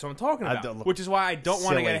do it. That's what I'm talking I about. don't look Which is why I don't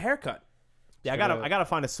want to get silly. a haircut. Yeah, I gotta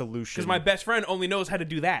find a solution. Because my best friend only knows how to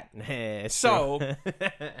do that. It's So true.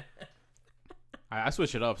 I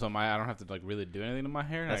switch it up so I don't have to like really do anything to my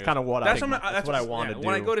hair. That's kind of what that's what I want to do.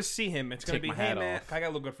 When I go to see him, it's gonna Take be, my hey hat man, off. I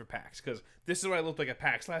gotta look good for PAX because this is what I looked like at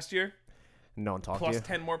PAX last year, no one talk to plus you.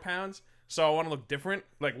 10 more pounds. So I want to look different,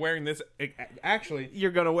 like wearing this. Actually,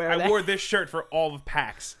 You're gonna wear I that. wore this shirt for all of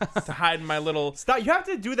PAX to hide my little. Stop! You have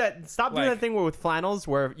to do that. Stop doing Like- that thing with flannels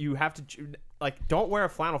where you have to like don't wear a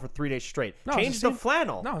flannel for 3 days straight. No, it's Change the the same-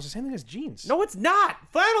 flannel. No, it's the same thing as jeans. No, it's not.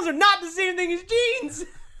 Flannels are not the same thing as jeans.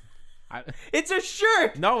 It's a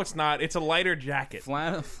shirt. No, it's not. It's a lighter jacket.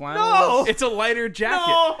 flannel. No. It's a lighter jacket.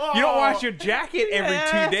 No. You don't wash your jacket every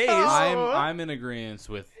 2 days. I'm in agreement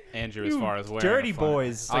with Andrew as You far as wearing dirty a flannel.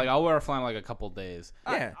 boys. I'll wear a flannel like a couple days.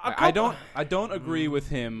 Yeah, I don't agree with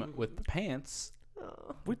him with the pants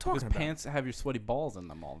we're because talking about. pants have your sweaty balls in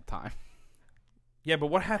them all the time. Yeah, but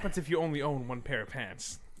what happens if you only own one pair of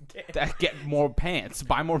pants? Get more pants.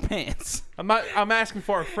 Buy more pants. I'm asking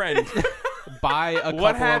for a friend. Buy a couple.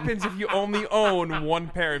 What of- happens if you only own one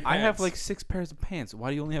pair of pants? I have like 6 pairs of pants. Why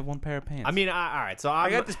do you only have one pair of pants? I mean, all right. So I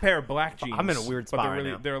got this pair of black jeans. I'm in a weird but spot they're right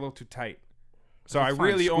really, now. They're a little too tight. So That's I fine.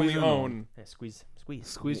 really Squeeze only them own. Yeah, squeeze.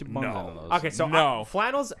 squeeze your buns No. into those. Okay, so No.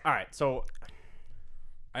 flannels. All right, so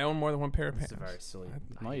I own more than one pair of this pants. is very silly.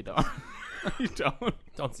 No, you don't. You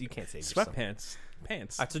don't. You can't save yourself. Sweatpants,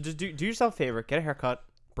 pants. All right, so just do yourself a favor. Get a haircut.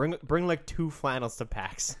 Bring like 2 flannels to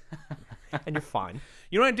PAX, and you're fine.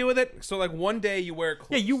 You know what I do with it? So like one day you wear it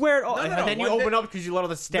closed. Yeah, you wear it all, No, and no, then you one open day- up because you let all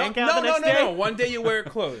the stank no, out the no, next no, day. no. One day you wear it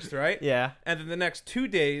closed, right? Yeah. And then the next 2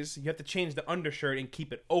 days you have to change the undershirt and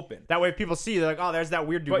keep it open. That way people see, they're like, oh, there's that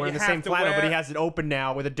weird dude But wearing you the same have to flannel, but he wear- has it open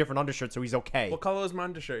now with a different undershirt, so he's okay. What color was my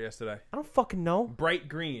undershirt yesterday? I don't fucking know. Bright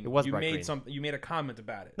green. It was you bright made green. You made a comment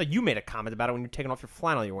about it. No, you made a comment about it when you're taking off your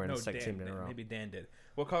flannel you're wearing No, the second Dan, team in a row. maybe Dan did.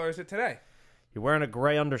 What color is it today? You're wearing a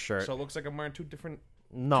gray undershirt. So it looks like I'm wearing two different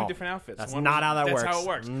No, outfits. That's One not was- how that that's works. how it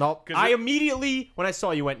works. Nope. 'Cause I it- immediately, when I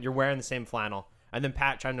saw you, went, you're wearing the same flannel. And then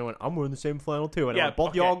Pat chimed in and went, I'm wearing the same flannel too. And I went,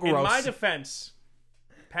 both y'all gross. In my defense,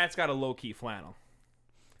 Pat's got a low key flannel.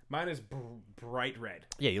 Mine is bright red.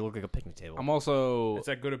 Yeah, you look like a picnic table. I'm also. Is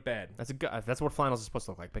that good or bad? That's what flannels are supposed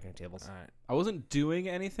to look like, picnic tables. All right. I wasn't doing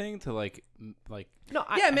anything to like No,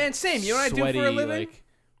 Yeah, man, same. You know what I do sweaty, for a living? like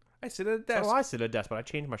I sit at a desk. Oh, I sit at a desk, but I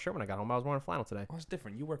changed my shirt when I got home. I was wearing a flannel today. Well, it's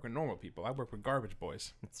different. You work with normal people. I work with garbage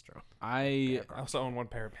boys. It's true. I I also own one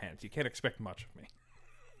pair of pants. You can't expect much of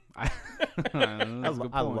me.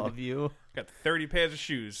 I love you. Got 30 pairs of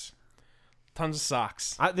shoes, tons of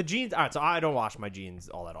socks. The jeans. All right, so I don't wash my jeans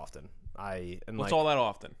all that often. What's all that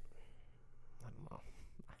often?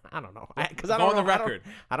 I don't know. Because Go I don't on the know. record.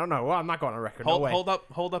 I don't know. Well, I'm not going on record. No way.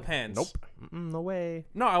 Hold up hands. Nope. No way.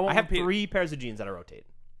 No, I won't. I have repeat. 3 pairs of jeans that I rotate.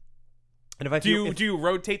 And if I Do you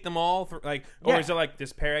rotate them all? Or Yeah. is it like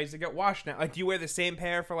this pair has to get washed now? Like, do you wear the same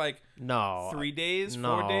pair for like no 3 days, 4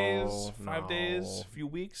 no, days, 5 no. days, a few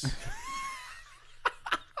weeks?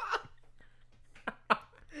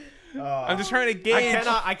 I'm just trying to gauge.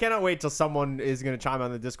 I cannot wait till someone is gonna chime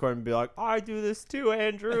on the Discord and be like, "I do this too,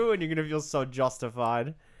 Andrew," and you're gonna feel so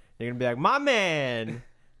justified. You're gonna be like, "My man," and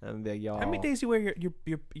I'm gonna be like, "Yo." How many days do you wear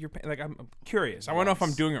your like? I'm curious. I want to know if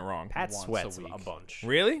I'm doing it wrong. Pat Once a sweats a week. bunch.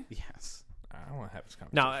 Really? yes. I don't want to have this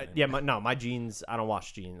conversation. No, my jeans. I don't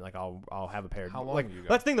wash jeans. Like I'll have a pair. How long like, do you go?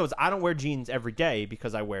 That's the thing though is I don't wear jeans every day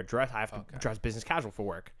because I wear dress. I have to Okay. dress business casual for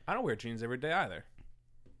work. I don't wear jeans every day either.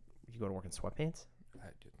 You go to work in sweatpants.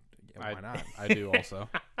 Yeah, why not? I do also.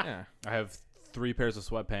 Yeah, I have 3 pairs of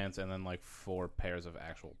sweatpants and then like 4 pairs of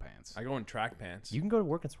actual pants. I go in track pants. You can go to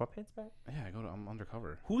work in sweatpants, back Yeah, I'm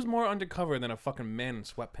undercover. Who's more undercover than a fucking man in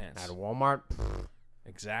sweatpants? at Walmart.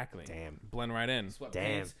 Exactly. Damn. Blend right in.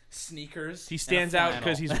 Damn. sneakers. He stands out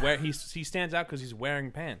because he stands out because he's wearing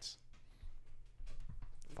pants.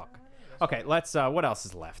 Fuck. Okay, let's. What else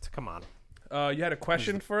is left? Come on. You had a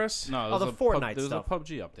question for us? No, Oh, the Fortnite There's stuff. a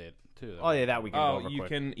PUBG update too. Oh yeah, that we can go Oh, over you quick.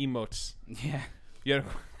 can emotes. Yeah. You had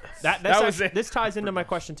a, That was it. This ties into my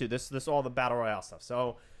question too. This all the battle royale stuff.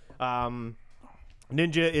 So,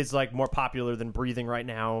 Ninja is like more popular than breathing right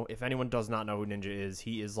now. If anyone does not know who Ninja is,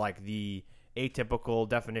 he is like the atypical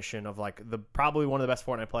definition of like the probably one of the best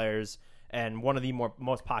Fortnite players and one of the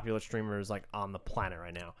most popular streamers like on the planet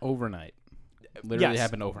right now. Overnight. Literally Yes.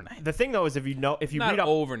 happened overnight. The thing though is if you Not read up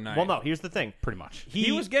overnight. Well, no. Here's the thing. Pretty much.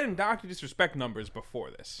 he was getting Dr. Disrespect numbers before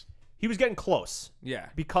this. He was getting close. Yeah.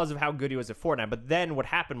 Because of how good he was at Fortnite. But then what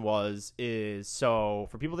happened so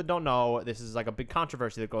for people that don't know, this is like a big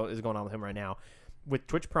controversy that is going on with him right now. With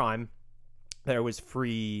Twitch Prime, there was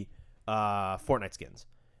free Fortnite skins.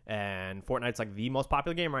 and Fortnite's like the most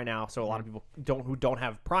popular game right now. So a lot of people who don't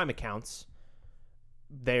have Prime accounts,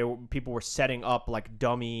 people were setting up like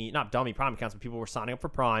not dummy Prime accounts, but people were signing up for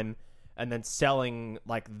Prime and then selling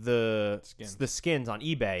like the skins on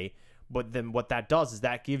eBay. But then what that does is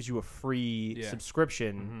that gives you a free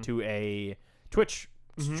subscription to a Twitch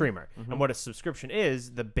streamer. And what a subscription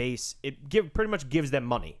is, the base, pretty much gives them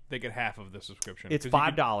money. They get half of the subscription. It's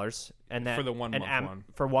 $5 and that for the 1 month one.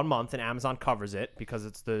 For 1 month, and Amazon covers it because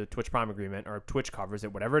it's the Twitch Prime agreement, or Twitch covers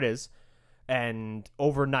it, whatever it is. And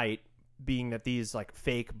overnight, being that these like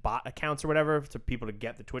fake bot accounts or whatever to people to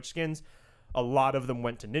get the Twitch skins, a lot of them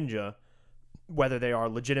went to Ninja. Whether they are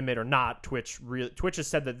legitimate or not, Twitch has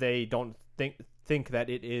said that they don't think that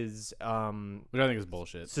it is which I think is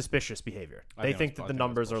bullshit. Suspicious behavior. They think that the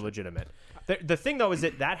numbers are legitimate. The thing though is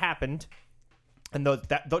that happened, and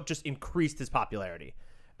that just increased his popularity,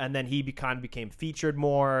 and then he kind of became featured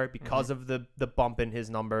more because of the bump in his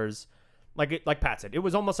numbers. Like Pat said, it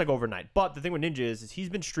was almost like overnight. But the thing with Ninja is he's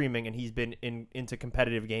been streaming and he's been into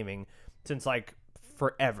competitive gaming since like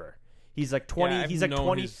forever. He's like 20. Yeah, he's like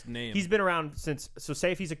 20. His name. He's been around since. So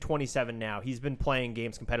say if he's like 27 now, he's been playing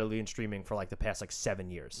games competitively and streaming for like the past like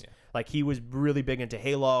 7 years. Yeah. Like he was really big into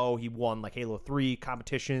Halo. He won like Halo 3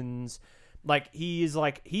 competitions. Like he's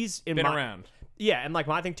been around. Yeah, and like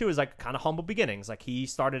my thing too is like kind of humble beginnings. Like he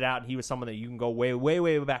started out and he was someone that you can go way, way,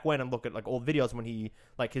 way back when and look at like old videos when he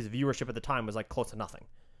like his viewership at the time was like close to nothing.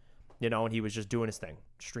 You know, and he was just doing his thing,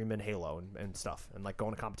 streaming Halo and stuff, and like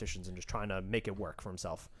going to competitions and just trying to make it work for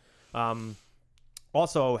himself.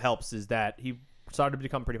 Also helps is that he started to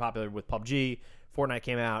become pretty popular with PUBG. Fortnite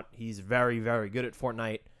came out. He's very, very good at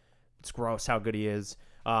Fortnite. It's gross how good he is.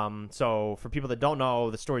 So for people that don't know,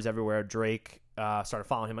 the story's everywhere. Drake started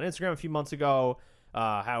following him on Instagram a few months ago.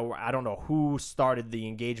 How I don't know who started the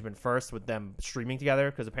engagement first with them streaming together,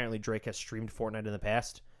 because apparently Drake has streamed Fortnite in the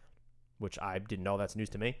past, which I didn't know. That's news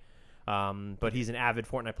to me. But he's an avid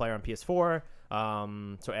Fortnite player on PS4.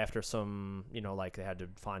 So after some, like they had to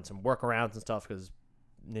find some workarounds and stuff because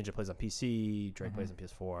Ninja plays on PC, Drake plays on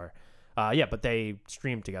PS4. But they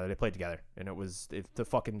streamed together. They played together, and it was the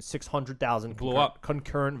fucking 600,000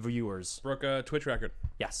 concurrent viewers. Broke a Twitch record.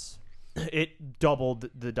 Yes. It doubled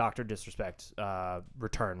the Dr. Disrespect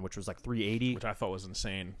return, which was like 380. Which I thought was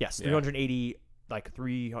insane. Yes, 380, like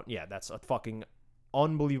 300. Yeah, that's a fucking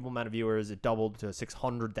unbelievable amount of viewers. It doubled to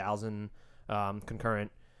 600,000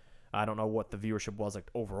 concurrent. I don't know what the viewership was like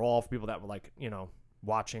overall for people that were like,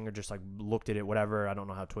 watching or just like looked at it, whatever. I don't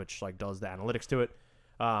know how Twitch like does the analytics to it.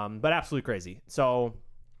 But absolutely crazy. So,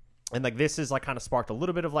 and like this is like kind of sparked a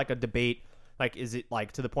little bit of like a debate. Like, is it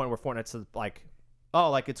like to the point where Fortnite's like, oh,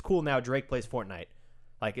 like it's cool now Drake plays Fortnite.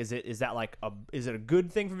 Like, is it a good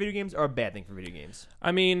thing for video games or a bad thing for video games?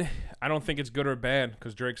 I mean, I don't think it's good or bad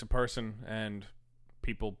because Drake's a person and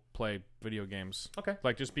people play video games. Okay.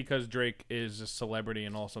 Like, just because Drake is a celebrity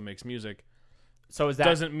and also makes music, so is that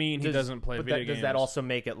doesn't mean he doesn't play video games. Does that also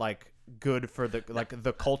make it like good for the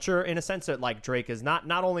the culture in a sense that like Drake is not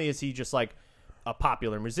only is he just like a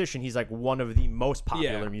popular musician, he's like one of the most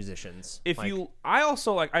popular musicians. I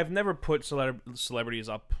also like I've never put celebrities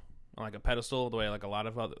up on like a pedestal the way like a lot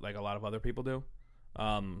of other people do.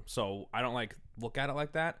 So I don't like look at it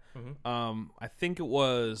like that. I think it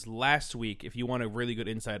was last week, if you want a really good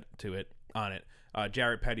insight on it,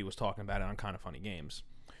 Jared Petty was talking about it on Kind of Funny Games,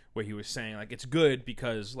 where he was saying like it's good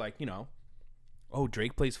because like, oh,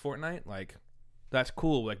 Drake plays Fortnite, like that's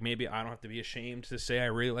cool. Like maybe I don't have to be ashamed to say I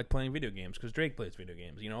really like playing video games because Drake plays video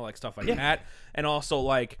games, like stuff like that. And also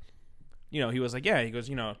like, he was like, he goes,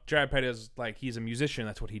 Jared Petty is like, he's a musician,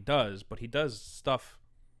 that's what he does, but he does stuff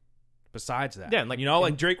besides that. Yeah, like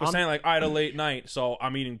like Drake was saying like I had a late night, so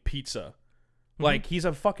I'm eating pizza. Like he's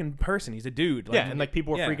a fucking person. He's a dude. Like, and like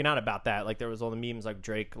people were freaking out about that. Like there was all the memes like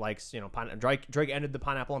Drake likes, Drake ended the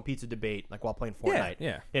pineapple on pizza debate like while playing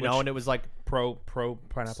Fortnite. And it was like pro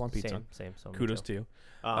pineapple on pizza. Same. So kudos to you.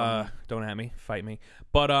 Don't at me, fight me.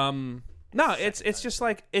 But no, it's just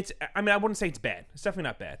like it's. I mean, I wouldn't say it's bad. It's definitely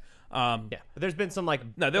not bad. But there's been some like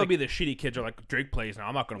there'll be the shitty kids who are like Drake plays now.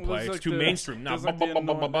 I'm not gonna play. It's too mainstream. No,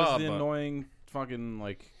 the annoying fucking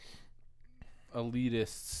like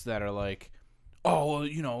elitists that are like, oh,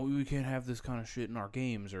 well, we can't have this kind of shit in our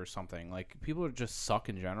games or something. Like, people just suck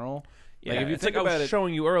in general. Yeah, like, if you it's think like about I was it,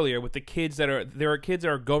 showing you earlier with the kids there are kids that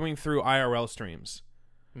are going through IRL streams.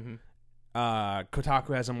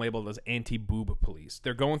 Kotaku has them labeled as anti-boob police.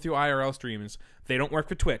 They're going through IRL streams. They don't work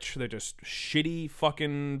for Twitch. They're just shitty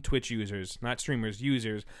fucking Twitch users, not streamers,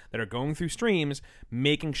 users that are going through streams,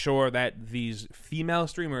 making sure that these female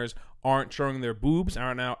streamers aren't showing their boobs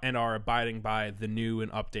and are abiding by the new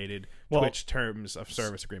and updated Twitch terms of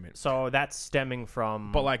service agreement. So that's stemming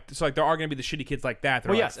from, but like, so like there are going to be the shitty kids like that.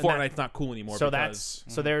 They're like, Fortnite's not cool anymore. So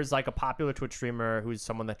so there's like a popular Twitch streamer who's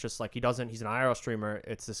someone that just like he's an IRL streamer.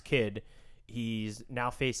 It's this kid. He's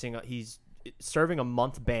now he's serving a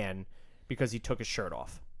month ban because he took his shirt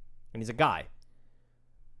off, and he's a guy.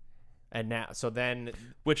 And now,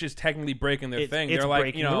 which is technically breaking their thing. They're like,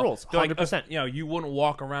 breaking the rules, 100%. Like, you wouldn't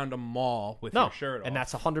walk around a mall with your shirt off. And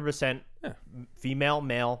that's 100% female,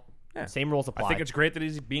 male. Yeah. Same rules apply. I think it's great that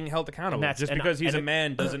he's being held accountable. Just because he's a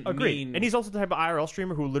man doesn't mean. And he's also the type of IRL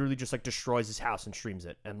streamer who literally just like destroys his house and streams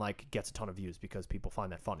it and like gets a ton of views because people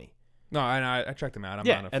find that funny. No, I checked him out. I'm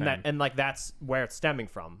not a fan. And like that's where it's stemming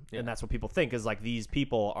from, and that's what people think is like these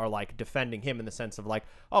people are like defending him in the sense of like,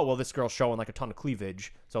 oh well, this girl's showing like a ton of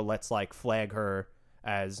cleavage, so let's like flag her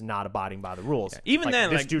as not abiding by the rules. Yeah. Even like,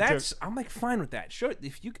 then, like that's I'm like fine with that. Sure,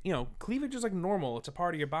 if you cleavage is like normal, it's a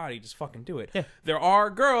part of your body. Just fucking do it. Yeah. There are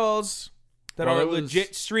girls that are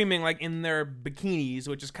legit streaming like in their bikinis,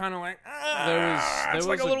 which is kind of like it's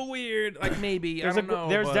like a little weird. Like maybe I don't know.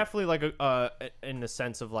 There's definitely like in the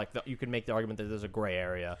sense of like you can make the argument that there's a gray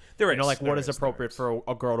area. There is, like what is appropriate for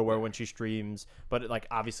a girl to wear when she streams, but like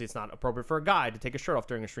obviously it's not appropriate for a guy to take a shirt off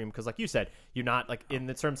during a stream because like you said, you're not like in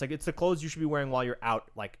the terms like it's the clothes you should be wearing while you're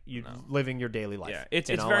out like living your daily life. Yeah, it's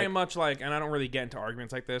very much like, and I don't really get into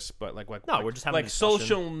arguments like this, but like we're just having like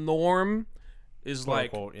social norm. Is quote, like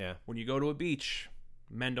unquote, when you go to a beach,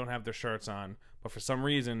 men don't have their shirts on, but for some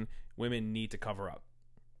reason, women need to cover up.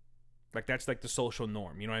 Like that's like the social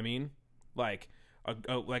norm. You know what I mean? Like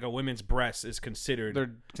a women's breast is considered. They're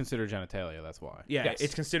considered genitalia. That's why. Yeah, yes.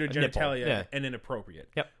 It's considered genitalia and inappropriate.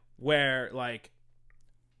 Yep. Where like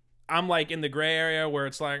I'm like in the gray area where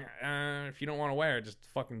it's like if you don't want to wear it, just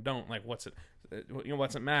fucking don't. Like what's it?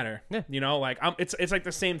 What's it matter? Yeah. You know, like it's like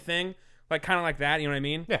the same thing. Like kind of like that, you know what I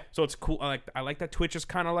mean? Yeah. So it's cool. I like that Twitch is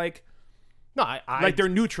kind of like, I like they're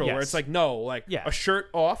neutral. Yes. Where it's like a shirt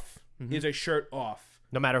off is a shirt off,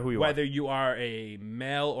 no matter who you whether you are a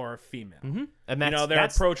male or a female. Mm-hmm. And that's, they're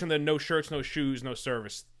approaching the no shirts, no shoes, no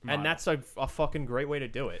service model. And that's a fucking great way to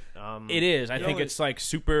do it. It is. I think it's like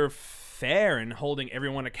super fair and holding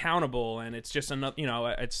everyone accountable, and it's just another.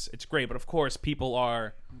 It's great. But of course, people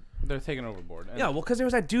they're taking overboard. Yeah, well, because there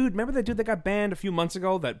was that dude. Remember that dude that got banned a few months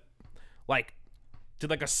ago that. Like, did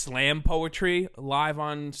like a slam poetry live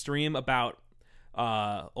on stream about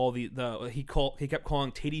all he kept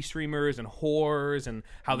calling titty streamers and whores and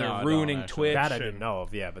how they're ruining Twitch. That I didn't know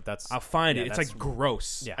of, but that's I'll find it. It's like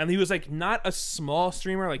gross. Yeah, and he was like not a small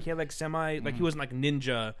streamer. Like he had like like he wasn't like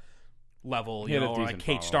Ninja level, or like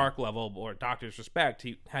Kate Stark level or Dr. Disrespect.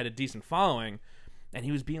 He had a decent following, and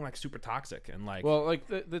he was being like super toxic and like. Well, like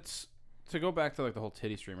that's to go back to like the whole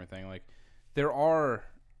titty streamer thing. Like there are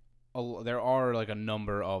like a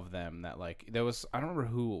number of them that like I don't remember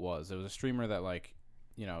who it was. There was a streamer that like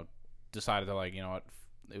decided to like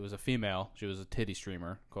it was a female. She was a titty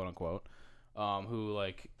streamer, quote unquote, who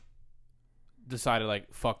like decided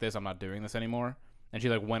like fuck this, I'm not doing this anymore. And she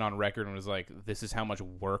like went on record and was like, this is how much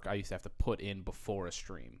work I used to have to put in before a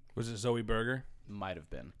stream. Was it Zoe Berger? Might have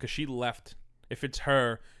been, because she left. If it's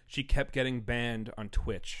her, she kept getting banned on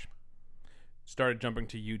Twitch. Started jumping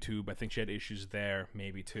to YouTube. I think she had issues there,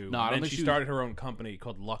 maybe too. No, I don't think she started her own company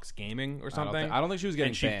called Lux Gaming or something. I don't think she was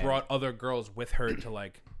getting banned. And she brought other girls with her to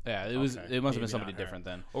like. Yeah, it must have been somebody different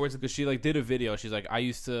then. Or was it because she like did a video? She's like, it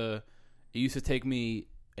used to take me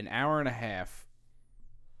an hour and a half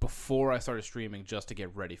before I started streaming just to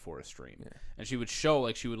get ready for a stream. Yeah. And she would show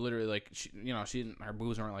like she would literally like she didn't, her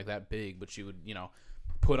boobs weren't like that big, but she would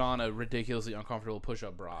put on a ridiculously uncomfortable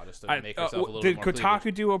push-up bra just to make herself a little bit more Did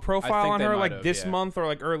Kotaku do a profile on her like this month or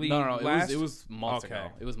like early? No, last? It was months ago.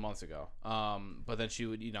 It was months ago. But then she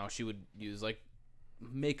would use like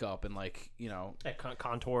makeup and like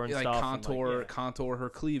contour and like stuff, contour her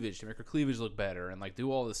cleavage to make her cleavage look better and like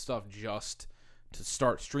do all this stuff just to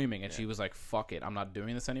start streaming. And she was like, "Fuck it, I'm not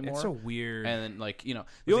doing this anymore." It's so weird. And then like the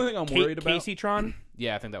only thing I'm worried about, Casey Tron.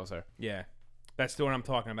 Yeah, I think that was her. Yeah. That's the one I'm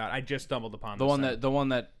talking about. I just stumbled upon the one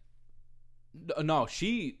that. No,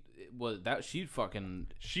 she was that. She's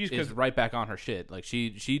is right back on her shit. Like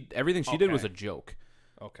she everything she did was a joke.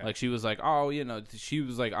 Okay. Like she was like, oh, she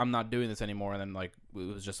was like, I'm not doing this anymore. And then like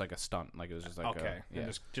was just like a stunt. Like it was just like okay, yeah.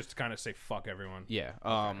 and just to kind of say fuck everyone. Yeah.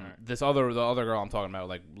 right. The other girl I'm talking about,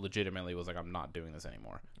 like, legitimately was like, I'm not doing this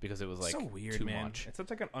anymore because it was like so weird, too man. much. It's such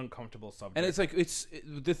like an uncomfortable subject. And it's like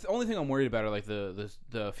the only thing I'm worried about are like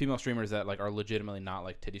the female streamers that like are legitimately not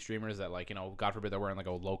like titty streamers that, like, you know, God forbid they're wearing like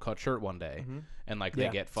a low cut shirt one day and like they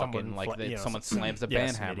get fucking someone slams the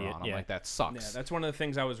band hammer on them. Yeah. Like that sucks. Yeah, that's one of the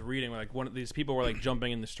things I was reading. Like one of these people were like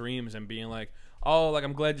jumping in the streams and being like, "Oh, like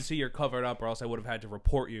I'm glad to see you're covered up, or else I would have had to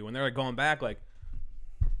report you." And they're like going back, like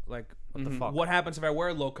what the fuck? What happens if I wear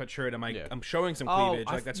a low cut shirt? I'm showing some cleavage?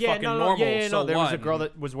 Like that's fucking normal. So there what? was a girl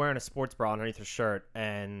that was wearing a sports bra underneath her shirt,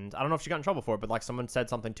 and I don't know if she got in trouble for it, but like someone said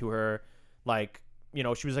something to her, like, you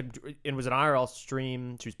know, she was like, it was an IRL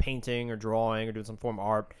stream. She was painting or drawing or doing some form of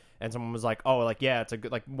art, and someone was like, "Oh, like yeah, it's a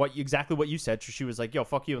good like exactly what you said." So she was like, "Yo,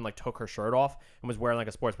 fuck you," and like took her shirt off and was wearing like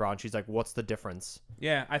a sports bra, and she's like, "What's the difference?"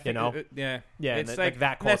 Yeah, I think yeah, it's like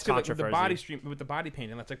that caused controversy. The body stream with the body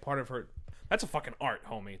painting. That's like part of her. That's a fucking art,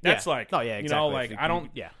 homie. That's like, oh yeah, exactly. You know,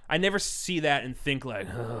 like I never see that and think like,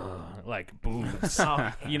 like boobs.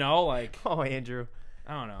 You know, like oh Andrew.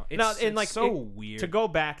 I don't know. It's like so weird. To go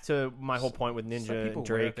back to my whole point with Ninja and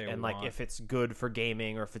Drake, and like want. if it's good for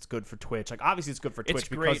gaming or if it's good for Twitch, like obviously it's good for Twitch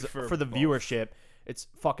because for the viewership, it's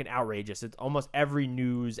fucking outrageous. It's almost every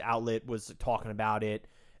news outlet was talking about it,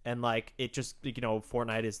 and like it just, you know,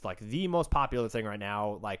 Fortnite is like the most popular thing right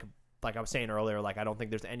now. Like I was saying earlier, like I don't think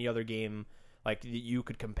there's any other game like that you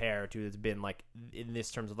could compare to that's been like in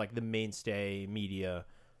this terms of like the mainstay media,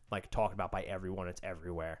 like talked about by everyone. It's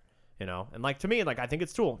everywhere. You know, and like to me, like I think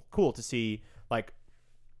it's cool to see like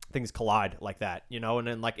things collide like that, you know, and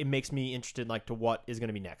then like it makes me interested like to what is going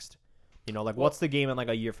to be next, you know, like what's the game in like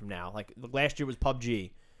a year from now. Like last year was PUBG,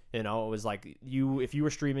 you know, it was like if you were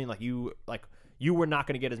streaming, you were not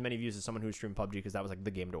going to get as many views as someone who streamed PUBG because that was like the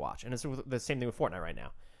game to watch. And it's the same thing with Fortnite right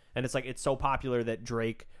now. And it's like it's so popular that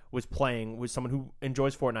Drake was playing with someone who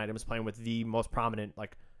enjoys Fortnite and was playing with the most prominent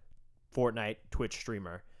like Fortnite Twitch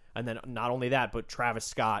streamer. And then not only that, but Travis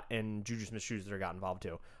Scott and Juju Smith-Schuster got involved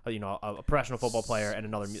too. You know, a professional football player and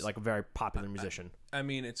another like a very popular musician. I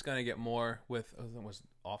mean, it's gonna get more with was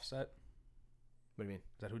Offset. What do you mean?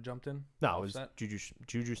 Is that who jumped in? No, Offset? It was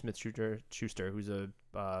Juju Smith-Schuster, who's a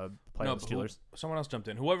player of the Steelers. Someone else jumped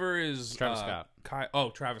in. Whoever is Travis Scott.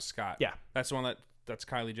 Travis Scott. Yeah, that's the one that's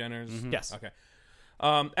Kylie Jenner's. Mm-hmm. Yes. Okay.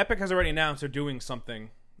 Epic has already announced they're doing something.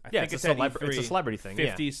 I think it's a celebrity thing.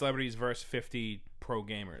 50 celebrities versus 50 pro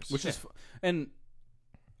gamers, which is and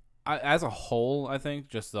as a whole, I think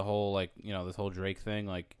just the whole like, you know, this whole Drake thing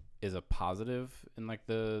like is a positive in like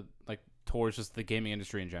the like towards just the gaming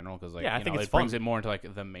industry in general, because like I think it brings it more into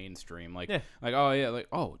like the mainstream, like like oh yeah, like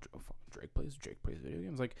oh Drake plays video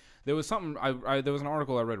games. Like there was something there was an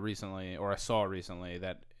article I read recently, or I saw recently,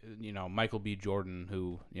 that, you know, Michael B. Jordan,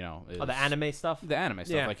 who, you know, is the anime stuff,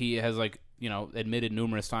 like he has like, you know, admitted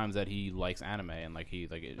numerous times that he likes anime and like he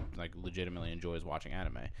like legitimately enjoys watching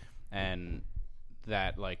anime, and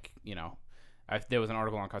that, like, you know, there was an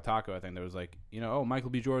article on Kotaku, I think, there was like, you know, oh, Michael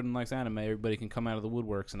B. Jordan likes anime, everybody can come out of the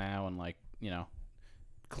woodworks now and like, you know,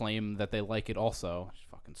 claim that they like it also. She's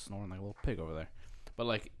fucking snoring like a little pig over there. But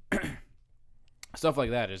like stuff like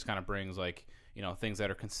that just kind of brings like, you know, things that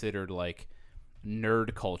are considered like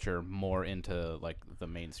nerd culture more into like the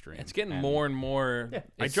mainstream. It's getting more and more. Yeah,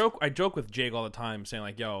 I joke with Jake all the time, saying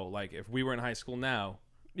like, "Yo, like if we were in high school now,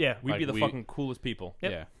 we'd like be the fucking coolest people."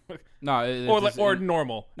 Yep. Yeah, no, or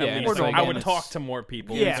normal. Yeah, or I would talk to more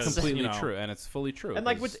people. Yeah, it's completely true, and it's fully true. And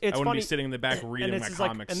like, it's I wouldn't funny, be sitting in the back reading my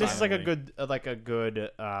comics. And this is like a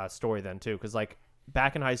good story then too, because like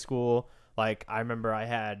back in high school, like I remember I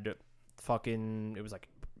had it was like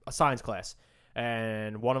a science class.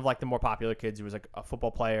 And one of like the more popular kids who was like a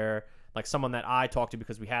football player, like someone that I talked to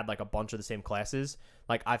because we had like a bunch of the same classes,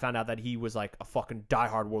 like I found out that he was like a fucking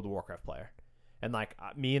diehard World of Warcraft player. And like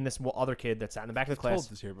me and this other kid that sat in the back of the class.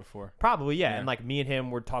 Told this here before. Probably, yeah. And like me and him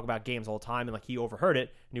would talk about games all the time, and like he overheard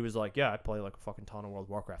it and he was like, "Yeah, I play like a fucking ton of World of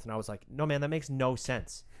Warcraft." And I was like, "No, man, that makes no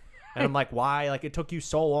sense." And I'm like, why? Like, it took you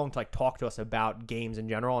so long to like talk to us about games in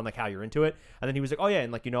general and like how you're into it. And then he was like, oh yeah,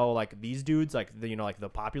 and like, you know, like these dudes, like the, you know, like the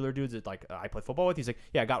popular dudes that like I play football with. He's like,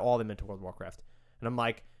 yeah, I got all of them into World of Warcraft. And I'm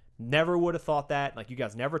like, never would have thought that. Like, you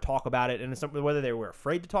guys never talk about it, and it's something whether they were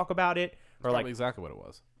afraid to talk about it or like exactly what it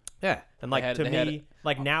was. Yeah, and like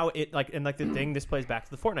like now it like, and like the thing, this plays back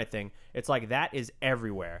to the Fortnite thing. It's like that is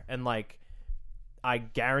everywhere, and like I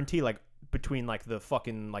guarantee, like between like the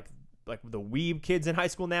fucking like the weeb kids in high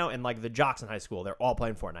school now and like the jocks in high school, they're all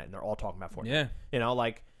playing Fortnite and they're all talking about Fortnite. Yeah, you know,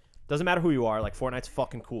 like doesn't matter who you are, like Fortnite's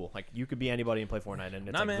fucking cool. Like you could be anybody and play Fortnite, and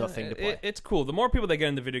it's the thing to play. It's cool. The more people that get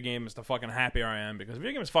into video games, the fucking happier I am, because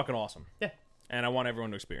video game is fucking awesome. Yeah, and I want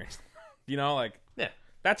everyone to experience. You know, like Yeah.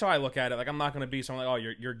 that's how I look at it. Like I'm not gonna be someone like,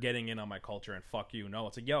 oh, you're getting in on my culture and fuck you. No,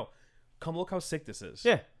 it's like, yo, come look how sick this is.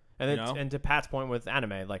 Yeah. And You it's, know? and to Pat's point with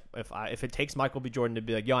anime, like if it takes Michael B. Jordan to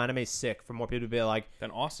be like, yo, anime's sick, for more people to be like,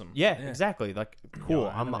 Then awesome. yeah. exactly, like cool,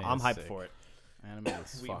 anime I'm is hyped sick. for it. Anime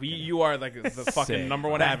is fucking. You are like the fucking Sick. number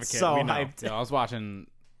one That's advocate. so we know. hyped. Yeah, I was watching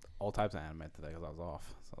all types of anime today because I was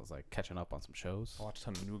off, so I was like catching up on some shows. I watched a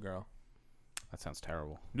ton of New Girl. That sounds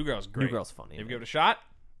terrible. New Girl's great. New Girl's funny. You ever give it a shot?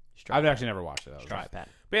 I've actually never watched it. Try it, Pat.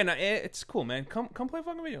 But yeah, no, it's cool, man. Come play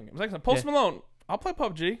fucking video games. Like Post Malone, I'll play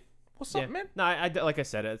PUBG. What's up, man? No, I like I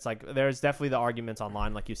said, it's like there's definitely the arguments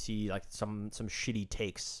online. Like you see, like some shitty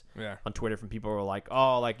takes Yeah. on Twitter from people who are like,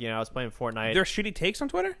 oh, like I was playing Fortnite. There's shitty takes on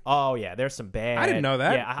Twitter? Oh yeah, there's some bad. I didn't know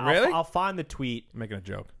that. Yeah, Really? I'll find the tweet. I'm making a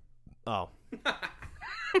joke. Oh,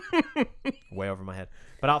 way over my head.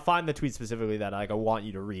 But I'll find the tweet specifically that like I want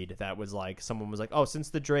you to read. That was like someone was like, oh, since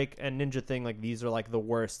the Drake and Ninja thing, like these are like the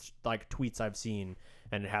worst like tweets I've seen,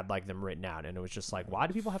 and it had like them written out, and it was just like, why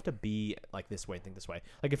do people have to be like this way, think this way?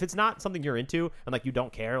 Like if it's not something you're into and like you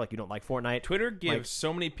don't care, like you don't like Fortnite, Twitter gives Like-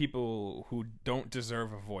 so many people who don't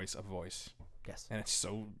deserve a voice. yes. And it's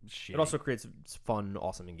so shitty. It also creates fun,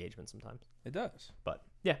 awesome engagement sometimes. It does. But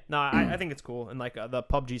yeah, no, I think it's cool. And like the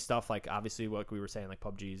PUBG stuff, like obviously what we were saying, like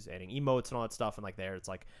PUBG's adding emotes and all that stuff, and like it's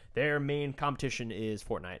like their main competition is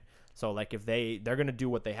Fortnite. So like if they're gonna do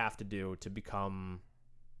what they have to do to become,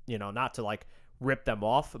 not to like rip them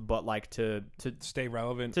off, but like to Stay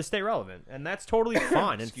relevant. stay relevant, and that's totally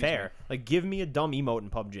fine and Excuse fair. me. Like give me a dumb emote in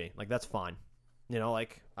PUBG, like that's fine.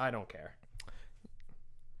 Like I don't care.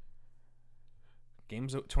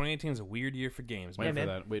 Games. 2018 is a weird year for games, man.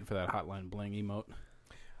 Waiting for that Hotline Bling emote.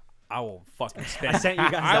 I will fucking spend. I sent you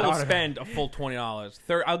guys I that will article. spend a full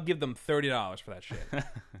 $20. I'll give them $30 for that shit.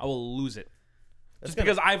 I will lose it. Just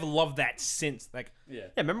because I've loved that since Yeah,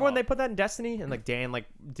 remember when they put that in Destiny and like Dan like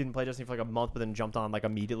didn't play Destiny for like a month, but then jumped on like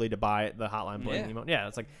immediately to buy the Hotline Bling emote. Yeah,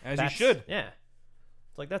 it's like As you that's- should. Yeah,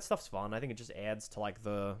 it's like that stuff's fun. I think it just adds to like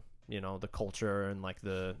the the culture and like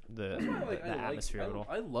the atmosphere of it all.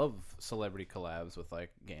 I love celebrity collabs with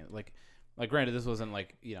like games. Like granted, this wasn't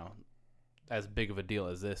like as big of a deal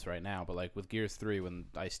as this right now, but like with Gears 3 when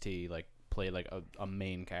Ice-T like played like a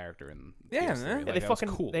main character in Gears 3, man. like, Yeah, they that was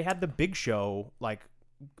fucking cool. they had the big show like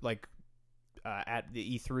at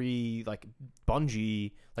the E3 like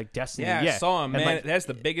Bungie like Destiny. Yeah, I saw him, And, man. like, That's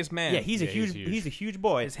the biggest man. yeah, he's a he's huge huge.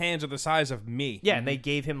 boy. His hands are the size of me. Yeah, and they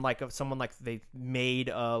gave him like someone like they made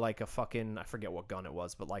like a fucking I forget what gun it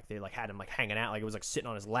was, but like they like had him like hanging out like it was like sitting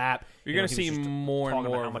on his lap. You're You know, gonna he was see just more and talking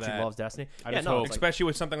about more how of much that. he loves Destiny. I yeah, just no, hope- it's like, Especially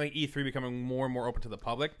with something like E3 becoming more and more open to the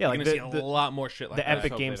public. Yeah, You're like gonna see the- a lot more shit like the that. I just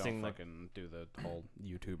Epic hope Games they thing, don't like- fucking do the whole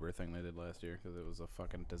YouTuber thing they did last year because it was a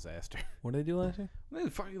fucking disaster. What did they do last year? They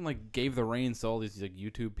fucking like gave the reins to all these like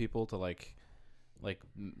YouTube people to like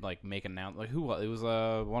make announce like who was it was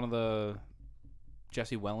one of the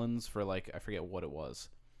Jesse Wellens for like I forget what it was.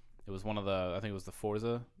 It was one of the I think it was the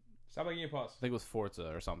Forza. Stop making your pause. I think it was Forza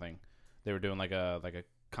or something. They were doing like a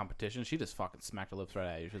competition. She just fucking smacked her lips right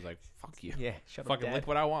at you. She was like, "Fuck you." yeah, shut Fucking up, lick Dad.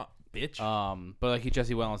 what I want, bitch. But like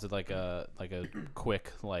Jesse Wellens did like a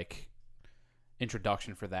quick like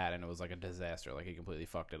introduction for that, and it was like a disaster. Like he completely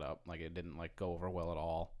fucked it up. Like it didn't like go over well at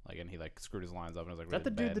all. Like and he like screwed his lines up and it was like Is that really the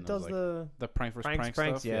dude bad, that and it was, does like, the prank versus prank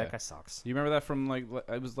pranks? stuff? Yeah, that guy sucks. Do you remember that from like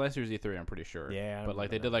it was last year's E3? I'm pretty sure. Yeah, I but like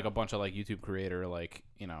they remember did that like now. a bunch of like YouTube creator like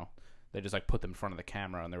they just like put them in front of the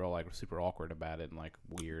camera and they were all like super awkward about it and like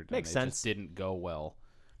weird. Makes and it sense. Just didn't go well,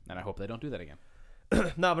 and I hope they don't do that again.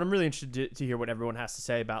 No, but I'm really interested to hear what everyone has to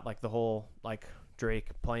say about like the whole like Drake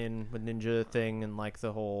playing with Ninja thing and like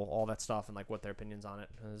the whole all that stuff and like what their opinions on it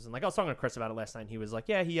is. And like I was talking to Chris about it last night. And he was like,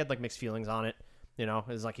 yeah, he had like mixed feelings on it.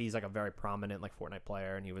 It's like he's like a very prominent like Fortnite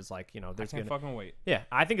player, and he was like, I there's can't gonna fucking wait. yeah,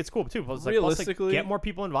 I think it's cool too. Plus, like, Realistically- get more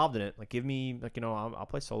people involved in it. Like give me like I'll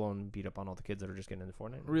play solo and beat up on all the kids that are just getting into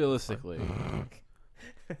Fortnite. Realistically,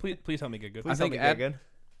 Please help me get good. I think tell me, good.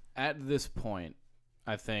 at this point,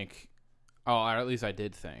 I think, or at least I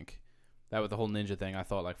did think that with the whole Ninja thing, I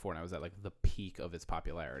thought like Fortnite was at like the peak of its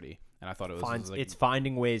popularity, and I thought it was like, It's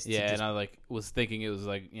finding ways to yeah, just and I like was thinking it was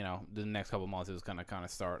like the next couple of months it was gonna kind of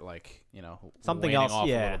start like Something waning else, off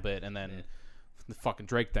yeah. a little bit, and then the fucking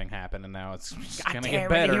Drake thing happened, and now it's just God gonna damn get it,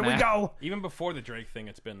 better. here now. we go. Even before the Drake thing,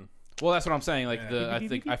 it's been Well, that's what I'm saying. Like Yeah.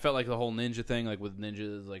 I felt like the whole Ninja thing, like with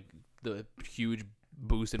Ninja's like the huge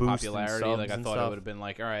boost in Boost in popularity. subs Like I and thought it stuff. would have been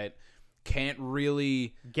like, all right, can't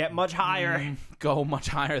really Get much higher. go much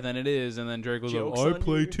higher than it is, and then Drake was Jokes like, I on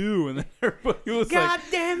play you. too, and then everybody was God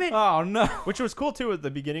like, damn it. oh no. Which was cool too at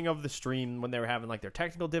the beginning of the stream when they were having like their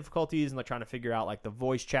technical difficulties and like trying to figure out like the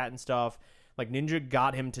voice chat and stuff. Like Ninja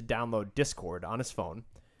got him to download Discord on his phone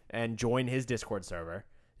and join his Discord server.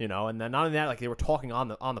 you know. And then not only that, like they were talking on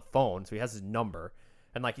the phone, so he has his number.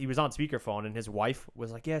 And like he was on speakerphone, and his wife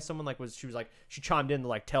was like, "Yeah, someone like she chimed in to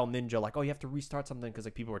like tell Ninja like, oh, you have to restart something because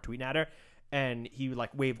like people were tweeting at her." And he like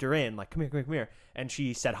waved her in, like, come here. And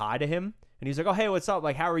she said hi to him. And he's like, oh, hey, what's up?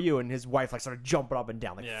 Like, how are you? And his wife like started jumping up and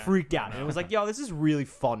down, like freaked out. And it was like, yo, this is really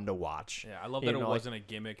fun to watch. Yeah, I love that it wasn't a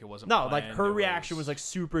gimmick. It wasn't no, like her reaction was like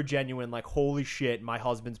super genuine. Like, holy shit, my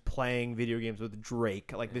husband's playing video games with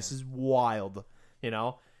Drake. Like, this is wild, you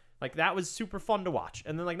know? Like, that was super fun to watch.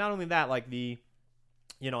 And then like not only that, like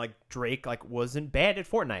like Drake like wasn't bad at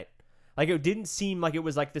Fortnite. Like, it didn't seem like it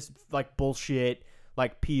was like this like bullshit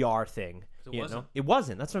like PR thing. It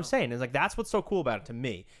wasn't. That's what I'm saying. It's like that's what's so cool about it to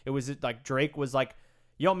me. It was like Drake was like,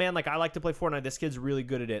 yo man, like I like to play Fortnite. This kid's really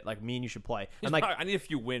good at it. Like me and you should play. And like I need a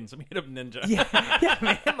few wins. Let me hit up Ninja. yeah,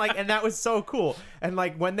 man. Like, and that was so cool. And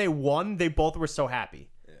like when they won, they both were so happy.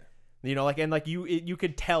 Yeah. You know, like and like you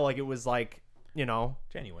could tell like it was like, you know,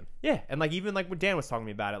 genuine. Yeah, and like even like when Dan was talking to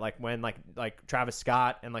me about it, like when like Travis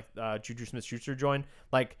Scott and like Juju Smith-Schuster joined,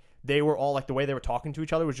 like they were all like the way they were talking to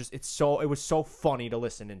each other was just it was so funny to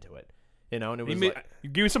listen into it. You know, and it was you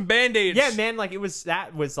give me some Band-Aids. Yeah, man, like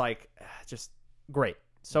that was like just great.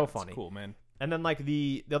 So That's funny. Cool, man. And then like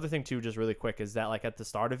the other thing too, just really quick, is that like at the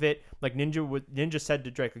start of it, like Ninja said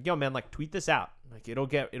to Drake, like, yo man, like tweet this out. Like it'll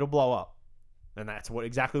blow up. And that's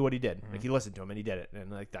exactly what he did. Mm-hmm. Like he listened to him and he did it. And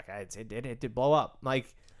like that guy it did blow up.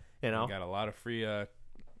 Like, you know. He got a lot of free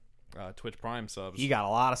Twitch Prime subs. He got a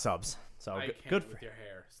lot of subs. So good for your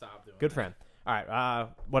hair. Stop doing good for him. All right.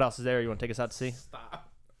 What else is there? You want to take us out to see? Stop.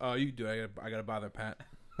 Oh, you do. I gotta bother Pat.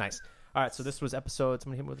 Nice. All right, so this was episode.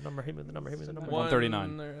 Somebody hit me with the number.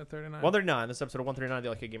 139. 139. This is episode of 139 of the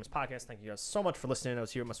Arcade Gamers Podcast. Thank you guys so much for listening. I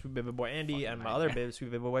was here with my sweet baby boy Andy and my other baby sweet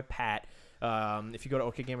baby boy Pat. If you go to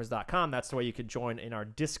okgamers.com, that's the way you could join in our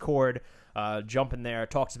Discord. Jump in there,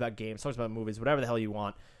 talks about games, talks about movies, whatever the hell you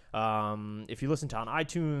want. If you listen to on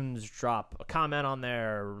iTunes, drop a comment on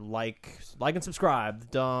there, like and subscribe. The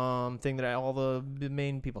dumb thing that all the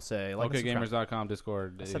main people say. Like okgamers.com,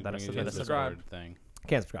 Discord. I said that. I said the subscribe thing.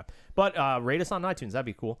 Can't subscribe, but rate us on iTunes. That'd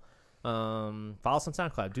be cool. Follow us on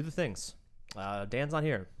SoundCloud. Do the things. Dan's not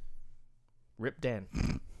here. Rip Dan.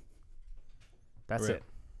 That's it.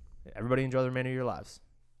 Everybody enjoy the remainder of your lives.